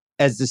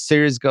as the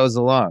series goes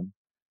along.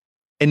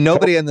 And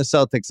nobody in the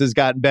Celtics has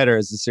gotten better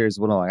as the series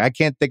went along. I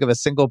can't think of a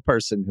single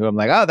person who I'm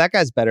like, oh, that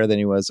guy's better than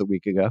he was a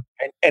week ago.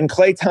 And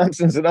Klay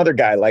Thompson's another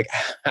guy. Like,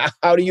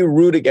 how do you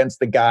root against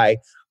the guy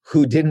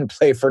who didn't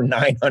play for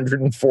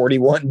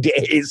 941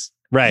 days?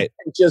 Right.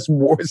 And just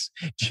was,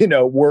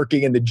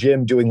 working in the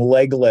gym doing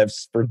leg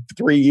lifts for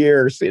 3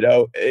 years.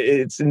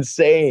 It's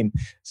insane.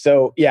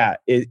 So, yeah,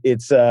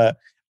 it's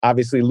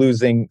obviously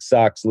losing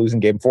sucks. Losing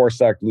Game 4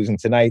 sucked. Losing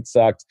tonight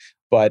sucked.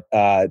 But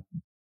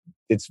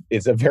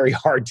it's a very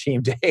hard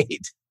team to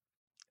hate.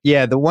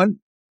 Yeah, the one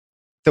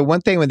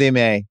thing with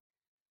Ime,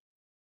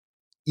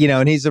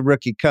 and he's a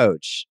rookie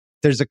coach.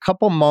 There's a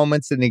couple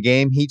moments in the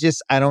game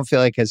I don't feel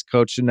like has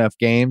coached enough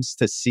games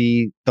to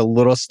see the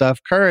little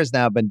stuff. Kerr has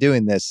now been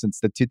doing this since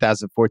the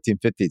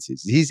 2014-15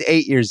 season. He's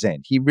 8 years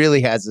in. He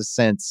really has a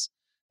sense,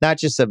 not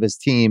just of his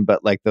team,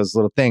 but like those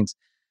little things.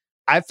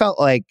 I felt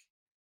like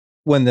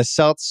when the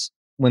Celts,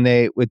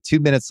 with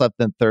 2 minutes left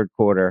in the third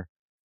quarter,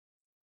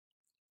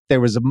 there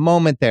was a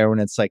moment there when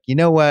it's like, you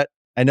know what?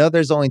 I know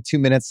there's only 2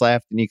 minutes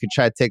left and you could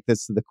try to take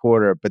this to the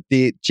quarter, but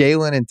the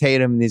Jalen and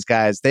Tatum and these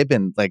guys, they've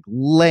been like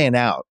laying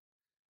out.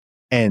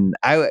 And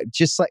I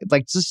just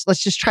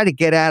let's just try to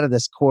get out of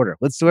this quarter.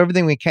 Let's do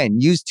everything we can.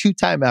 Use 2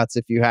 timeouts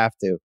if you have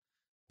to.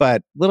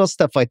 But little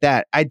stuff like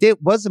that.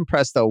 Was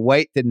impressed though.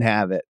 White didn't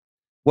have it.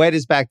 White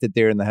is back to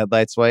deer in the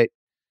headlights, White.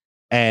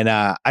 And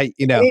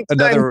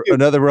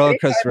another roller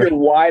coaster. You're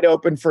wide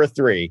open for a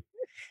 3.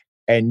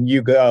 And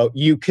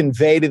you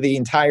convey to the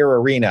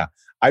entire arena,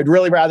 I'd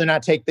really rather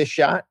not take this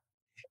shot.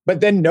 But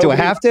then do I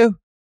have to?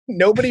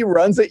 Nobody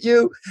runs at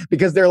you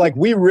because they're like,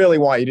 we really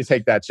want you to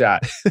take that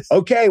shot.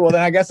 Okay, well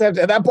then I guess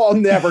that ball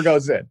never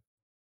goes in.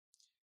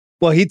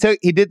 Well, he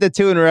did the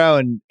 2 in a row,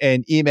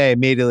 and Ime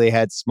immediately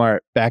had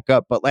Smart back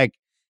up. But like,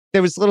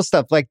 there was little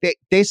stuff like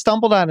they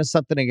stumbled onto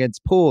something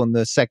against Poole in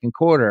the second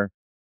quarter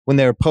when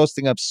they were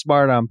posting up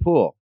Smart on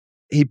Poole.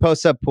 He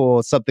posts up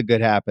Poole, something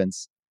good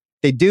happens.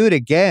 They do it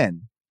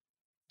again.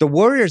 The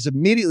Warriors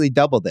immediately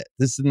doubled it.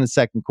 This is in the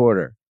second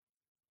quarter.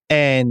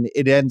 And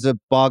it ends up,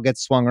 ball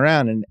gets swung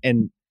around.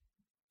 And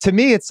to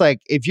me, it's like,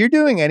 if you're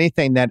doing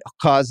anything that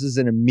causes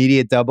an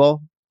immediate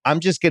double, I'm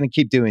just going to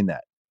keep doing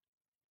that.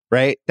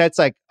 Right? That's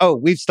like, oh,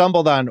 we've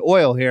stumbled on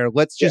oil here.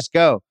 Let's just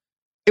go.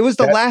 It was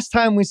the last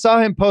time we saw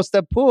him post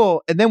up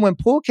Poole. And then when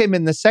Poole came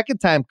in the second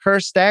time, Kerr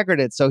staggered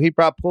it. So he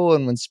brought Poole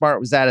in when Smart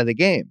was out of the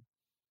game.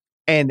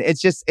 And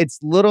it's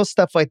little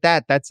stuff like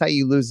that. That's how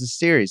you lose the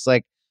series.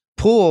 Like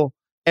Poole,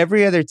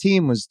 every other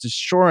team was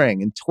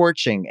destroying and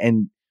torching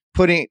and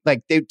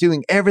they're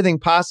doing everything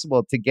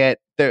possible to get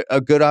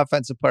a good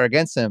offensive player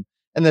against him.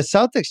 And the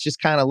Celtics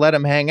just kind of let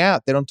him hang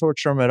out. They don't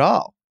torture him at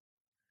all.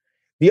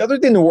 The other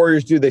thing the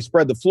Warriors do, they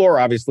spread the floor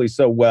obviously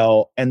so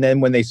well. And then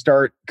when they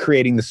start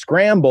creating the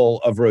scramble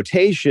of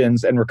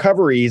rotations and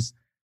recoveries,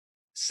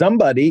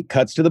 somebody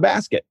cuts to the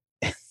basket.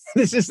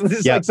 This is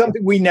like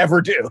something we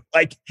never do.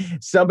 Like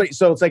somebody,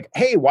 so it's like,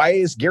 hey, why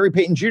is Gary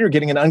Payton Jr.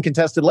 getting an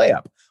uncontested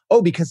layup?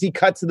 Oh, because he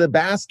cut to the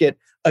basket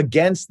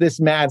against this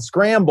mad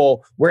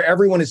scramble where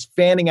everyone is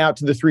fanning out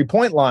to the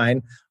 3-point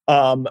line.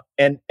 And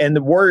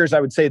the Warriors, I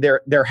would say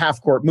their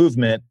half court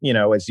movement,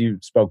 as you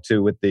spoke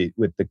to with the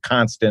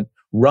constant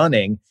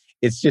running,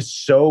 it's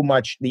just so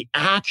much, the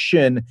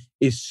action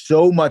is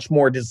so much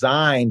more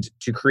designed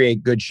to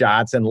create good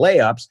shots and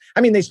layups.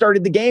 I mean, they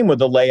started the game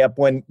with a layup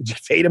when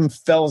Tatum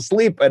fell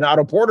asleep and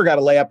Otto Porter got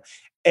a layup.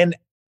 And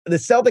the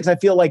Celtics, I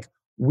feel like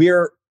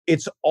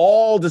it's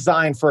all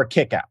designed for a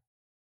kick out.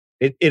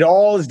 It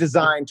all is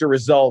designed to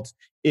result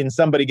in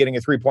somebody getting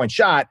a 3-point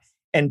shot.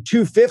 And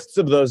 2/5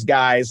 of those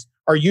guys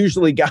are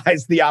usually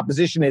guys the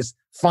opposition is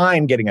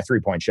fine getting a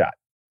 3-point shot.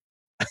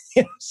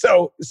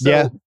 So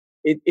yeah.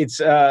 It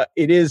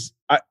is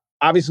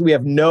obviously I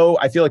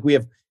feel like we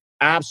have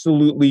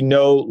absolutely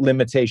no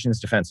limitations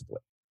defensively.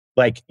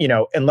 Like,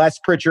 unless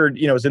Pritchard,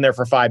 is in there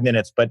for 5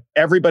 minutes, but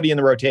everybody in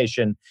the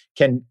rotation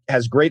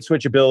has great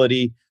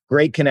switchability,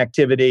 great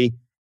connectivity.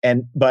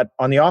 But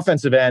on the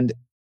offensive end,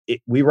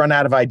 we run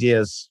out of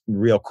ideas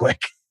real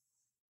quick.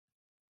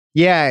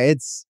 Yeah,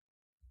 it's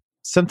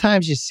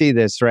sometimes you see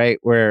this, right?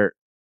 Where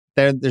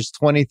there's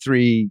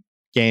 23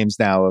 games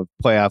now of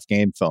playoff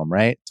game film,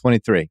 right?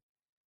 23.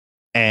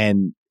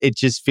 And it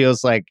just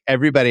feels like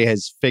everybody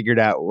has figured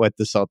out what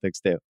the Celtics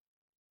do.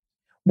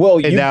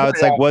 Well, and now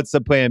it's like, what's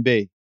the plan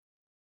B?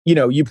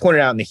 You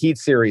pointed out in the Heat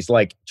series,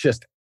 like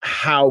just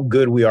how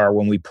good we are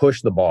when we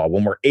push the ball,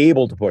 when we're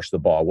able to push the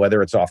ball,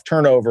 whether it's off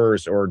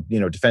turnovers or,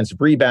 defensive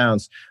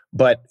rebounds.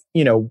 But,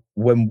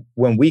 when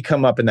we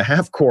come up in the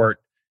half court,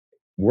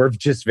 we're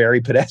just very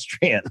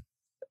pedestrian.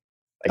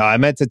 I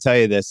meant to tell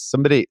you this.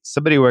 Somebody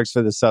works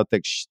for the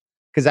Celtics,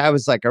 because I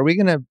was like, we're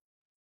gonna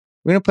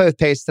play with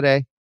pace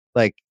today?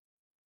 Like,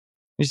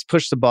 we just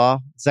push the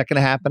ball. Is that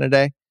gonna happen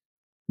today?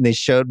 And they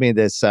showed me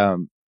this.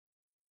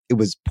 It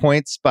was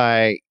points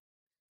by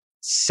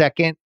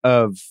second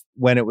of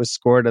when it was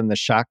scored on the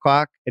shot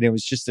clock, and it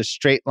was just a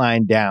straight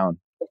line down.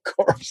 Of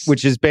course.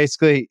 Which is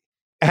basically,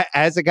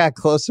 as it got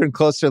closer and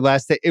closer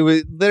last day, it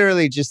was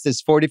literally just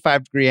this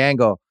 45-degree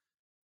angle.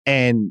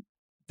 And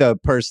the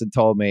person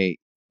told me,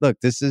 look,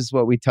 this is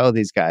what we tell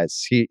these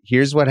guys.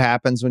 Here's what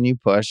happens when you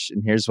push,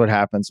 and here's what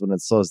happens when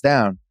it slows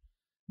down.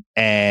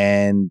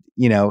 And,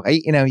 you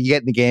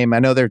get in the game. I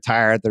know they're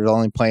tired. They're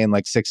only playing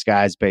like 6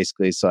 guys,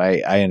 basically. So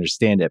I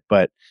understand it.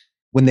 But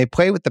when they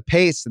play with the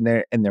pace and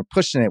they're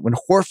pushing it, when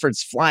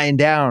Horford's flying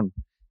down,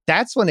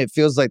 that's when it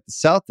feels like the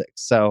Celtics.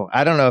 So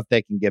I don't know if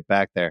they can get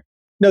back there.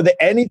 No,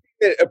 anything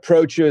that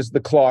approaches the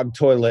clogged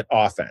toilet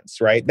offense,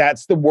 right?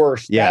 That's the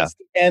worst. Yeah. That's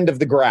the end of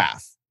the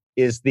graph.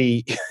 Is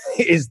the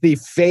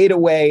fade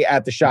away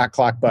at the shot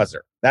clock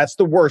buzzer. That's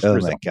the worst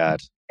result. Oh my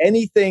God.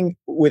 Anything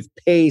with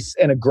pace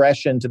and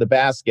aggression to the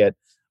basket.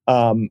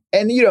 He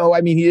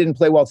didn't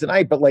play well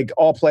tonight, but like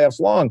all playoffs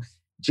long,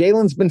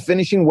 Jalen's been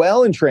finishing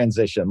well in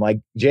transition. Like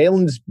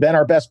Jalen's been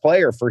our best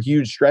player for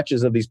huge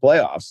stretches of these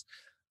playoffs.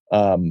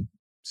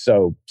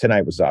 So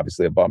tonight was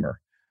obviously a bummer.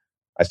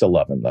 I still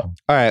love him though.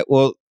 All right.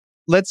 Well,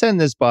 let's end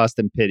this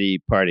Boston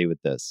pity party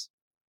with this.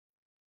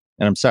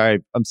 And I'm sorry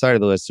to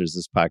the listeners,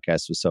 this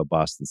podcast was so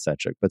Boston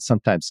centric, but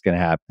sometimes it's going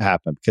to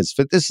happen because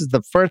this is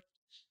the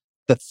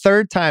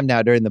third time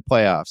now during the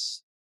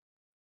playoffs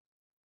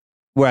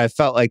where I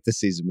felt like the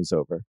season was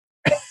over.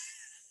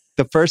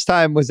 The first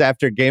time was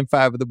after Game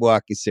 5 of the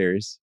Milwaukee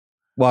series,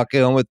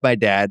 walking home with my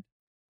dad,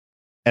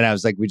 and I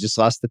was like, "We just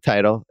lost the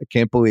title. I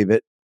can't believe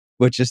it.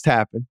 What just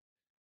happened?"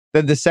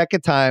 Then the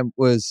second time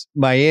was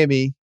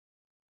Miami,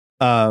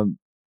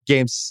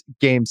 game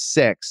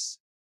 6.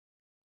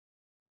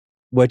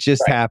 What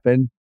just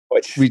happened?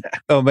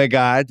 Oh my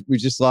God, we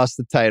just lost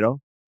the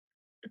title.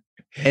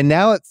 And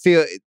now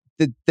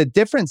the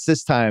difference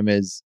this time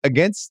is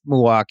against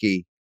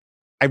Milwaukee.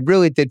 I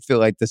really did feel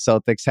like the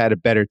Celtics had a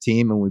better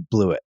team and we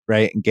blew it,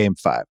 right? In Game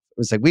 5. It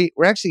was like,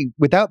 we're actually,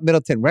 without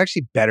Middleton, we're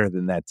actually better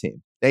than that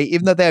team.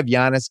 Even though they have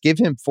Giannis, give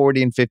him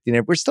 40 and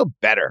 50, we're still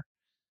better.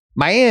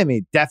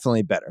 Miami,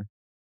 definitely better.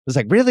 It was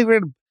like, really?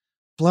 We're going to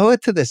blow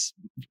it to this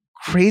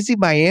crazy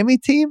Miami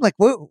team? Like,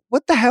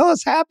 what the hell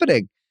is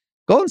happening?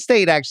 Golden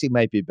State actually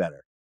might be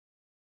better.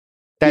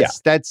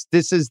 This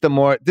is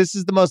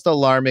the most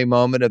alarming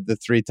moment of the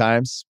 3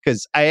 times,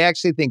 because I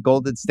actually think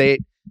Golden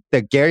State,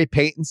 the Gary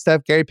Payton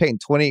stuff, we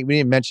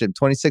didn't mention him,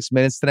 26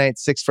 minutes tonight,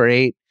 6 for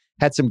 8,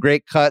 had some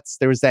great cuts.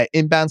 There was that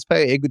inbounds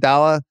play,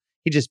 Iguodala,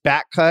 he just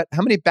back cut.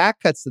 How many back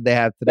cuts did they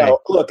have today? No,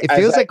 look, it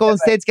feels like Golden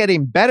State's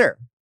getting better.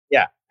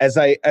 Yeah. As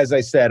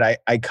I said,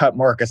 I cut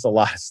Marcus a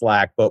lot of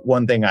slack, but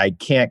one thing I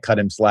can't cut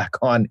him slack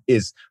on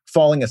is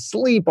falling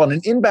asleep on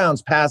an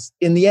inbounds pass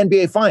in the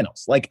NBA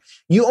Finals. Like,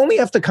 you only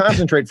have to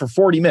concentrate for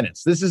 40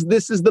 minutes. This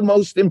is the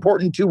most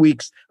important 2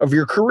 weeks of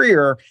your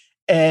career.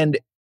 And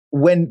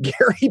when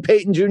Gary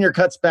Payton Jr.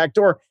 cuts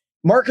backdoor,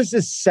 Marcus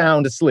is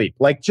sound asleep.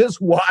 Like, just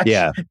watch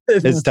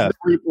the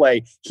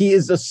replay. He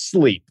is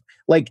asleep.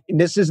 Like,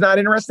 this is not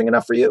interesting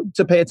enough for you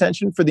to pay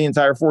attention for the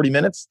entire 40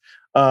 minutes.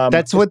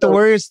 That's what the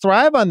Warriors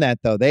thrive on that,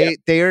 though.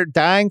 They are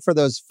dying for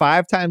those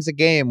 5 times a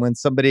game when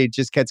somebody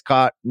just gets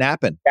caught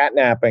napping. Cat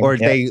napping.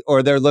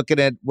 Or they're looking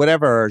at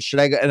whatever, or should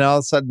I go? And all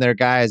of a sudden their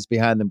guy is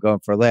behind them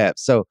going for layups.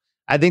 So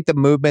I think the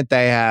movement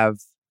they have,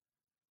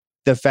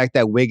 the fact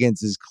that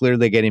Wiggins is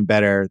clearly getting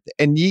better.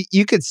 And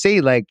you could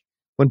see, like,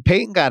 when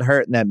Peyton got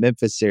hurt in that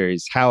Memphis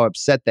series, how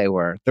upset they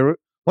were.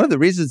 One of the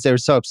reasons they were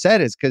so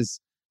upset is because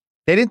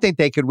they didn't think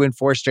they could win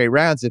 4 straight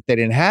rounds if they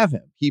didn't have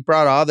him. He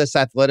brought all this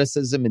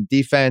athleticism and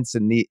defense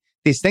and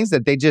these things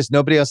that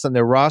nobody else on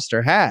their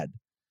roster had.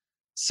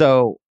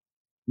 So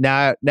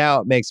now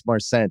it makes more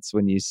sense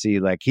when you see,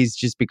 like, he's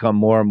just become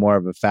more and more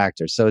of a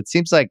factor. So it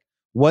seems like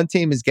one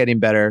team is getting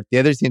better, the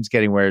other team's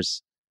getting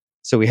worse.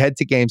 So we head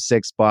to Game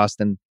 6,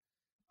 Boston.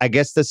 I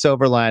guess the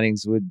silver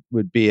linings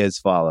would be as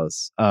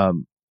follows.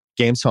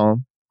 Game's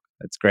home.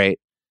 That's great.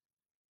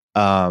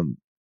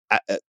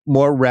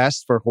 More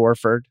rest for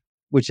Horford,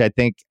 which I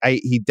think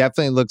he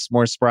definitely looks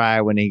more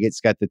spry when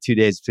got the 2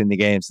 days between the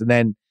games. And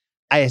then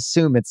I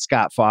assume it's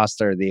Scott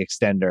Foster, the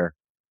extender,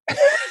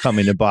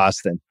 coming to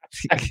Boston.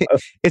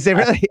 Is it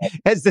really?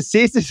 Has the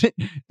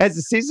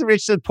season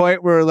reached the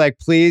point where we're like,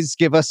 please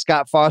give us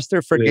Scott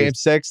Foster for Game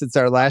 6? It's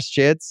our last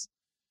chance.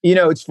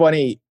 It's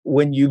funny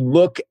when you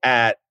look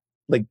at,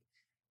 like,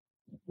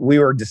 we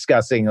were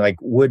discussing, like,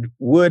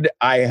 would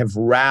I have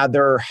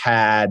rather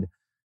had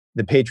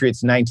the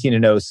Patriots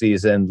 19-0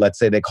 season? Let's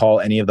say they call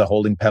any of the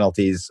holding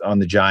penalties on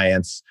the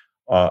Giants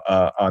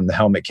on the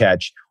helmet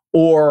catch,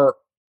 or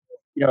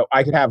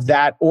I could have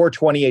that or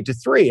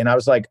 28-3. And I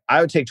was like, I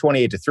would take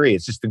 28-3.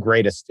 It's just the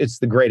greatest. It's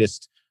the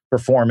greatest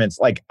performance.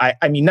 Like,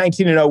 I mean,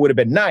 19-0 would have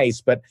been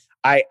nice, but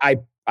I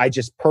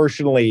just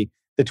personally,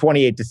 the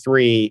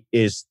 28-3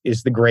 is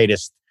the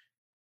greatest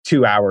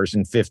 2 hours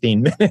and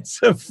 15 minutes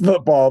of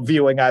football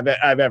viewing I've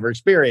ever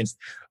experienced.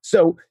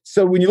 So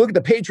when you look at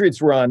the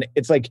Patriots run,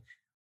 it's like,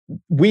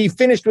 we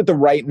finished with the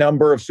right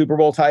number of Super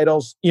Bowl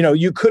titles.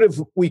 We could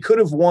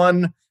have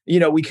won.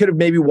 We could have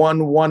maybe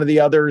won one of the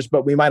others,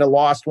 but we might have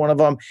lost one of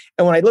them.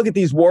 And when I look at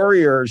these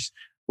Warriors,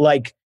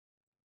 like,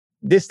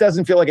 this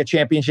doesn't feel like a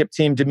championship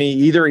team to me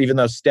either, even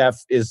though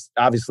Steph is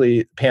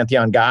obviously a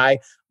Pantheon guy.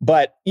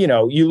 But,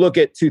 you look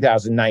at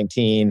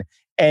 2019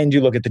 and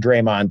you look at the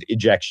Draymond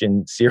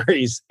ejection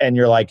series and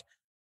you're like,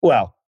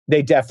 well,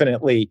 they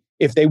definitely,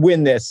 if they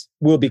win this,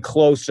 will be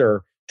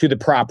closer to the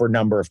proper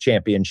number of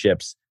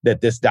championships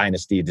that this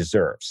dynasty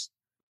deserves.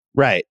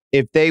 Right.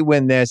 If they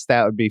win this,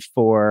 that would be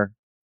 4.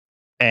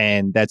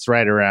 And that's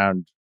right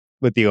around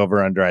what the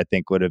over-under, I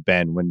think, would have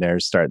been when they're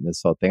starting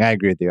this whole thing. I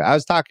agree with you. I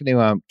was talking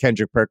to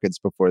Kendrick Perkins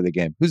before the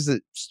game, who's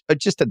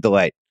just a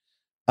delight.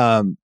 He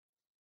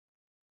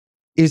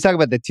was talking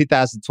about the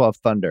 2012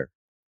 Thunder,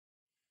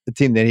 the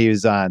team that he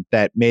was on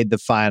that made the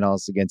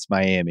finals against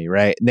Miami,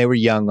 right? And they were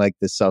young like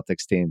the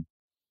Celtics team.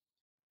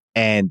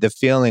 And the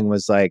feeling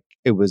was like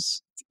it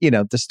was,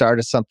 the start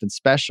of something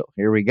special.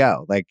 Here we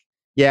go. Like,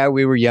 yeah,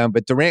 we were young,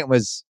 but Durant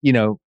was,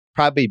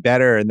 probably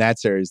better in that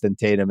series than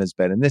Tatum has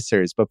been in this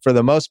series. But for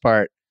the most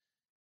part,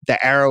 the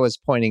arrow is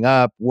pointing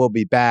up. We'll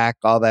be back,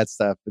 all that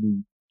stuff.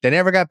 And they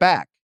never got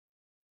back.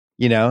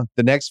 The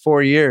next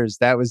 4 years,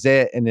 that was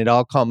it. And it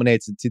all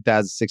culminates in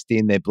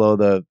 2016. They blow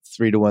the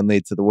 3-1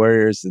 lead to the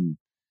Warriors. And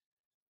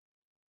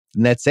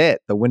that's it.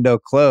 The window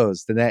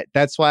closed. And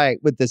that's why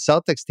with the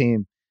Celtics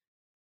team,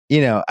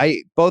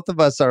 both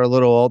of us are a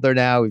little older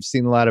now. We've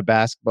seen a lot of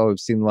basketball. We've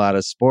seen a lot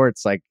of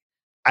sports. Like,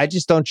 I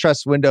just don't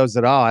trust windows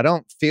at all. I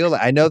don't feel it.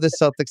 I know the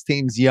Celtics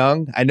team's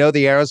young. I know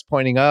the arrow's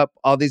pointing up.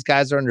 All these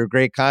guys are under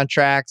great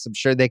contracts. I'm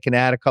sure they can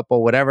add a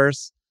couple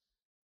whatevers.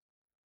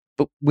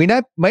 But we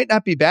might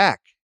not be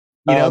back.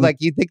 Like,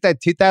 you think that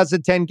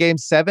 2010 Game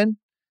 7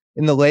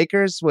 in the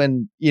Lakers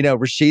when,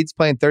 Rashid's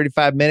playing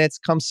 35 minutes,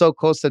 comes so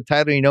close to the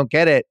title, you don't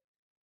get it.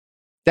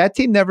 That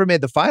team never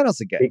made the finals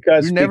again.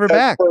 You're never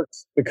back.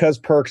 Because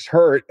Perk's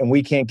hurt and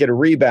we can't get a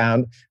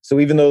rebound. So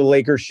even though the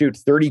Lakers shoot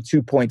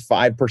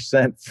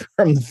 32.5%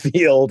 from the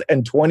field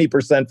and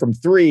 20% from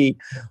 3,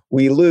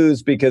 we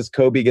lose because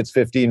Kobe gets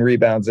 15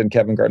 rebounds and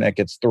Kevin Garnett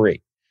gets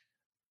 3.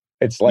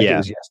 It's like it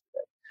was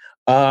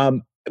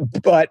yesterday.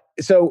 But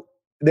so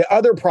the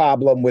other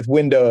problem with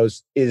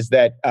windows is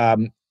that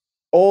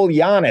old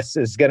Giannis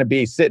is going to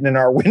be sitting in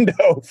our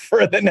window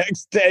for the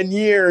next 10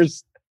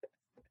 years.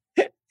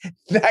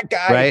 That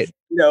guy, right,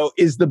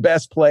 is the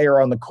best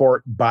player on the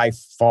court by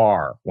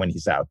far when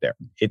he's out there.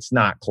 It's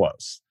not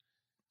close.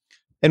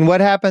 And what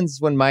happens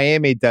when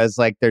Miami does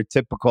like their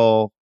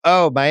typical,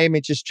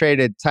 Miami just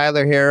traded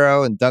Tyler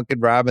Hero and Duncan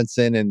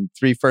Robinson and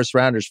 3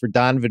 first-rounders for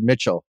Donovan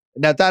Mitchell.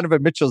 Now,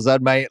 Donovan Mitchell's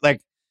on the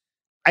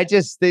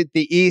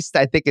East,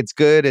 I think it's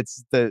good.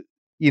 It's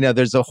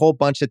there's a whole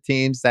bunch of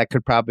teams that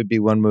could probably be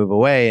one move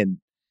away. And,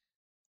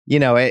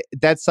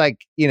 that's like,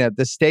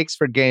 the stakes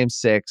for Game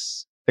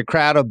 6. The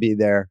crowd will be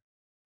there.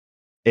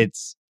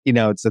 It's,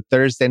 it's a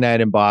Thursday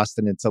night in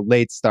Boston. It's a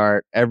late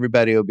start.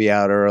 Everybody will be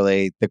out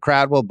early. The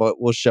crowd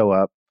will show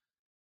up.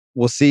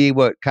 We'll see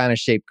what kind of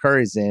shape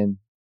Curry's in.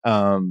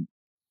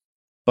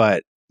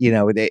 But,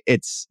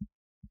 it's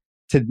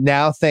to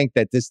now think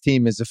that this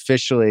team is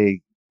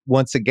officially,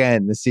 once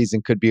again, the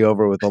season could be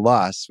over with a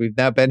loss. We've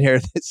now been here.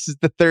 This is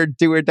the third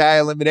do or die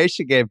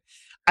elimination game.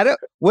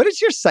 What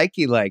is your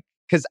psyche like?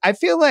 Because I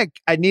feel like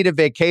I need a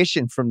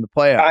vacation from the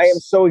playoffs. I am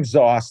so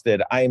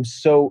exhausted. I am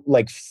so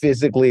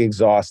physically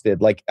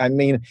exhausted.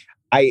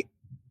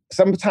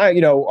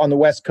 Sometimes, on the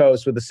West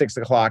Coast with the 6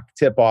 o'clock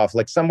tip off,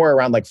 somewhere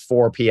around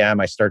 4 p.m.,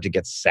 I start to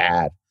get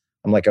sad.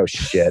 I'm like, oh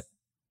shit,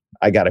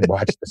 I got to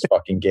watch this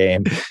fucking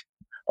game.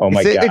 Oh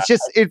my God. It's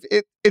just,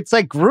 it's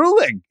like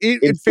grueling.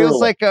 It feels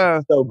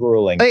grueling. So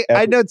grueling.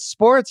 I know it's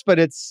sports, but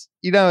it's,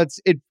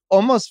 it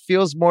almost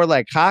feels more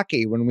like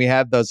hockey when we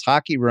have those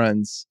hockey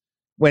runs.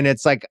 When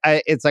it's like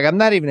I'm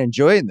not even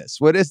enjoying this.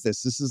 What is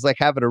this? This is like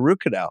having a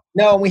root canal.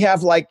 No, we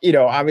have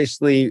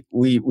obviously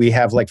we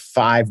have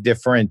 5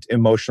 different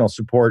emotional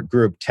support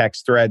group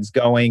text threads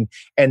going.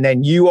 And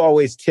then you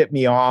always tip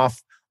me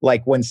off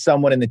when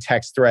someone in the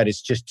text thread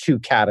is just too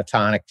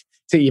catatonic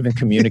to even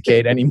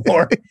communicate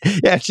anymore.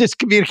 Yeah, just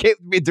communicate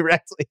with me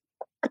directly.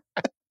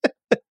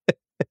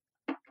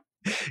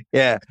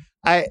 Yeah.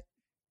 I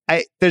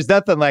There's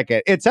nothing like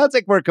it. It sounds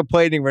like we're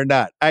complaining. We're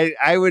not.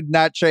 I would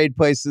not trade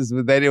places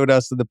with anyone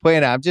else on the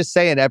planet. I'm just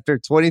saying, after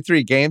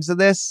 23 games of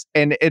this,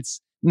 and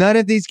none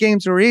of these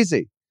games were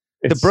easy.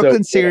 The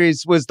Brooklyn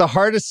series was the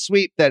hardest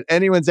sweep that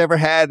anyone's ever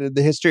had in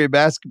the history of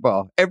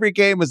basketball. Every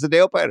game was a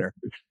nail biter.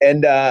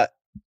 And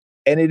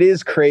it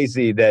is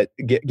crazy that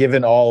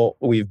given all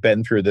we've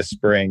been through this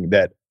spring,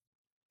 that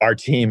our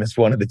team is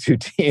one of the two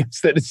teams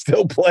that is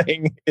still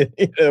playing in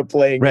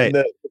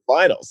the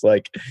finals.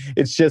 Like,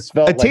 it's just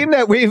felt a team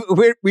that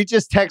we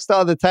just text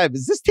all the time.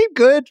 Is this team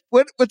good?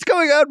 What's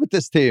going on with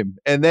this team?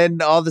 And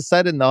then all of a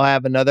sudden they'll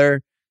have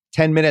another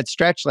 10-minute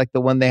stretch like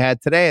the one they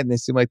had today, and they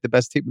seem like the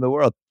best team in the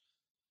world.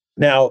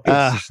 Now,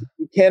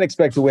 you can't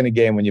expect to win a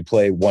game when you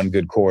play one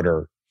good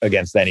quarter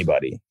against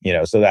anybody,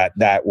 so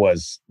that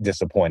was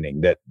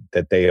disappointing that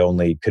they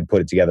only could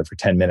put it together for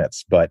 10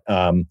 minutes. But,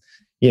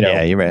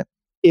 yeah, you're right.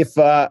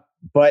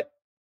 But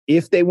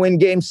if they win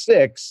game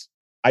 6,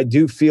 I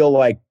do feel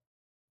like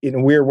in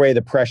a weird way,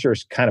 the pressure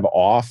is kind of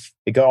off.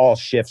 It all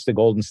shifts to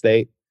Golden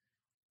State.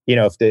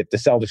 If the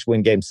Celtics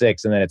win game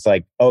 6 and then it's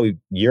like, oh,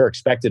 you're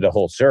expected to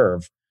hold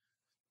serve.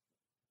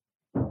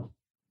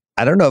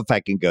 I don't know if I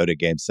can go to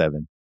game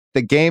 7.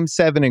 The game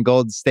 7 in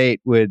Golden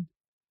State would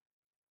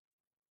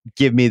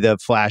give me the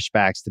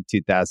flashbacks to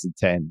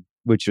 2010,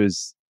 which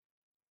was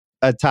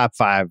a top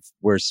 5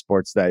 worst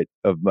sports night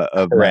of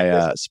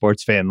my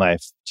sports fan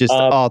life. Just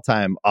all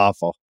time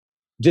awful.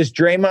 Does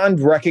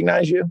Draymond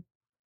recognize you?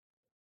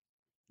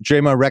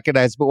 Draymond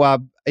recognized, but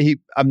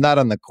I'm not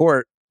on the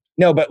court.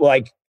 No, but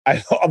like,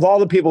 of all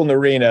the people in the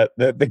arena,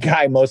 the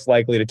guy most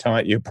likely to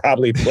taunt you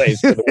probably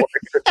plays for the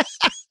Warriors.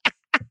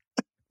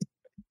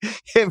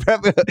 He'll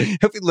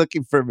be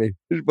looking for me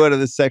in one of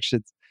the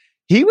sections.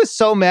 He was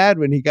so mad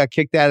when he got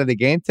kicked out of the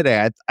game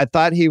today. I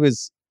thought he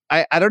was.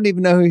 I don't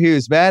even know who he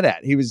was mad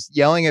at. He was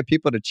yelling at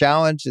people to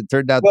challenge. It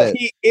turned out that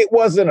it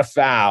wasn't a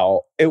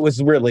foul. It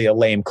was really a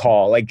lame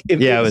call. Like, it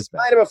was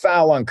kind of a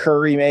foul on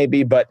Curry,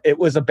 maybe, but it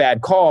was a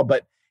bad call.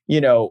 But I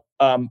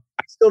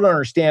still don't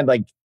understand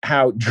like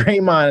how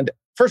Draymond.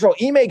 First of all,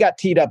 Ime got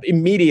teed up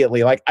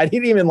immediately. Like, I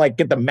didn't even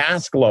get the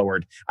mask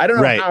lowered. I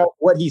don't know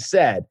what he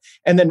said.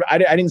 And then I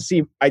didn't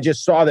see. I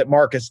just saw that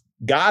Marcus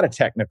got a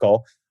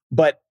technical,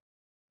 but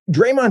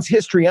Draymond's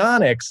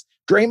histrionics.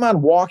 Draymond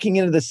walking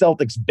into the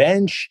Celtics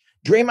bench.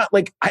 Draymond,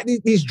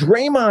 these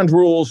Draymond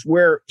rules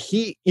where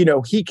he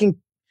can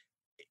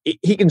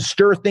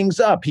stir things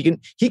up. He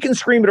can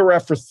scream at a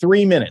ref for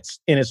 3 minutes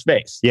in his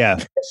face. Yeah,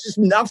 it's just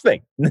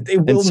nothing. They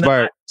will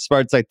not.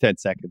 Smart's like 10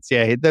 seconds.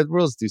 Yeah, the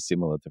rules do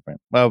seem a little different.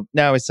 Well,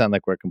 now we sound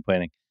like we're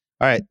complaining.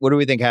 All right, what do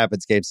we think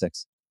happens game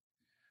 6?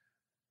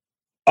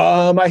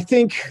 I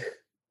think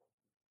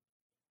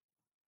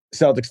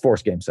Celtics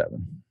force game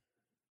 7.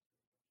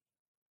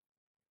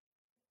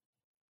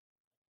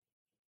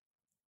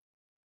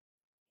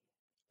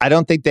 I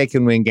don't think they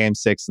can win game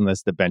 6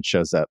 unless the bench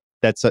shows up.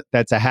 That's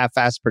a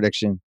half-assed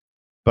prediction,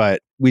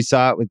 but we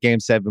saw it with game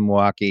 7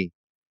 Milwaukee,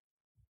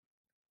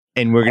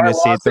 and we're going to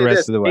see it the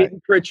rest of the way.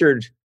 Peyton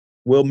Pritchard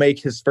will make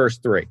his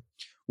first 3.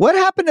 What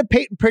happened to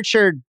Peyton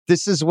Pritchard?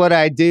 This is what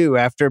I do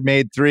after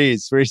made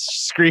threes, where he's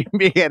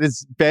screaming at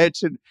his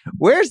bench. And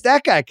where's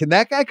that guy? Can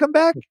that guy come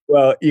back?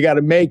 Well, you got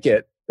to make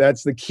it.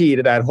 That's the key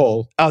to that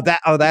whole.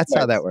 That's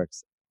how that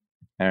works.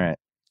 All right.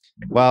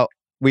 Well,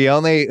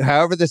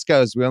 however this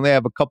goes, we only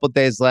have a couple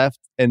days left,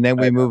 and then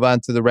we move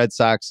on to the Red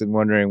Sox and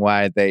wondering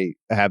why they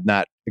have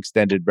not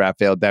extended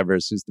Rafael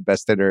Devers, who's the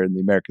best hitter in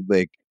the American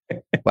League,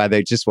 why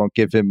they just won't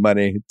give him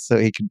money so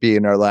he can be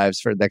in our lives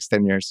for the next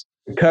 10 years.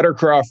 The Cutter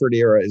Crawford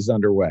era is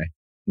underway.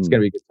 It's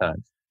going to be a good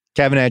time.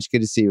 Kevin Hench,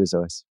 good to see you as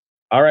always.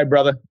 All right,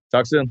 brother.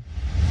 Talk soon.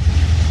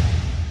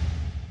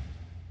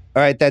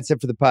 All right, that's it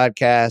for the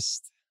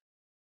podcast.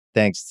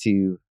 Thanks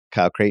to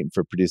Kyle Creighton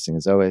for producing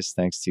as always.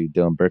 Thanks to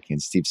Dylan Berkey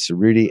and Steve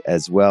Cerruti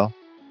as well.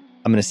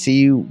 I'm going to see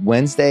you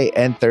Wednesday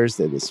and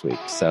Thursday this week.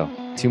 So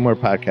 2 more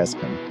podcasts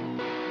coming.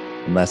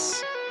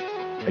 Unless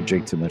I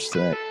drink too much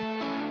tonight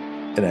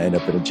and I end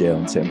up in a jail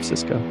in San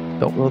Francisco.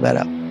 Don't rule that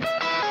out.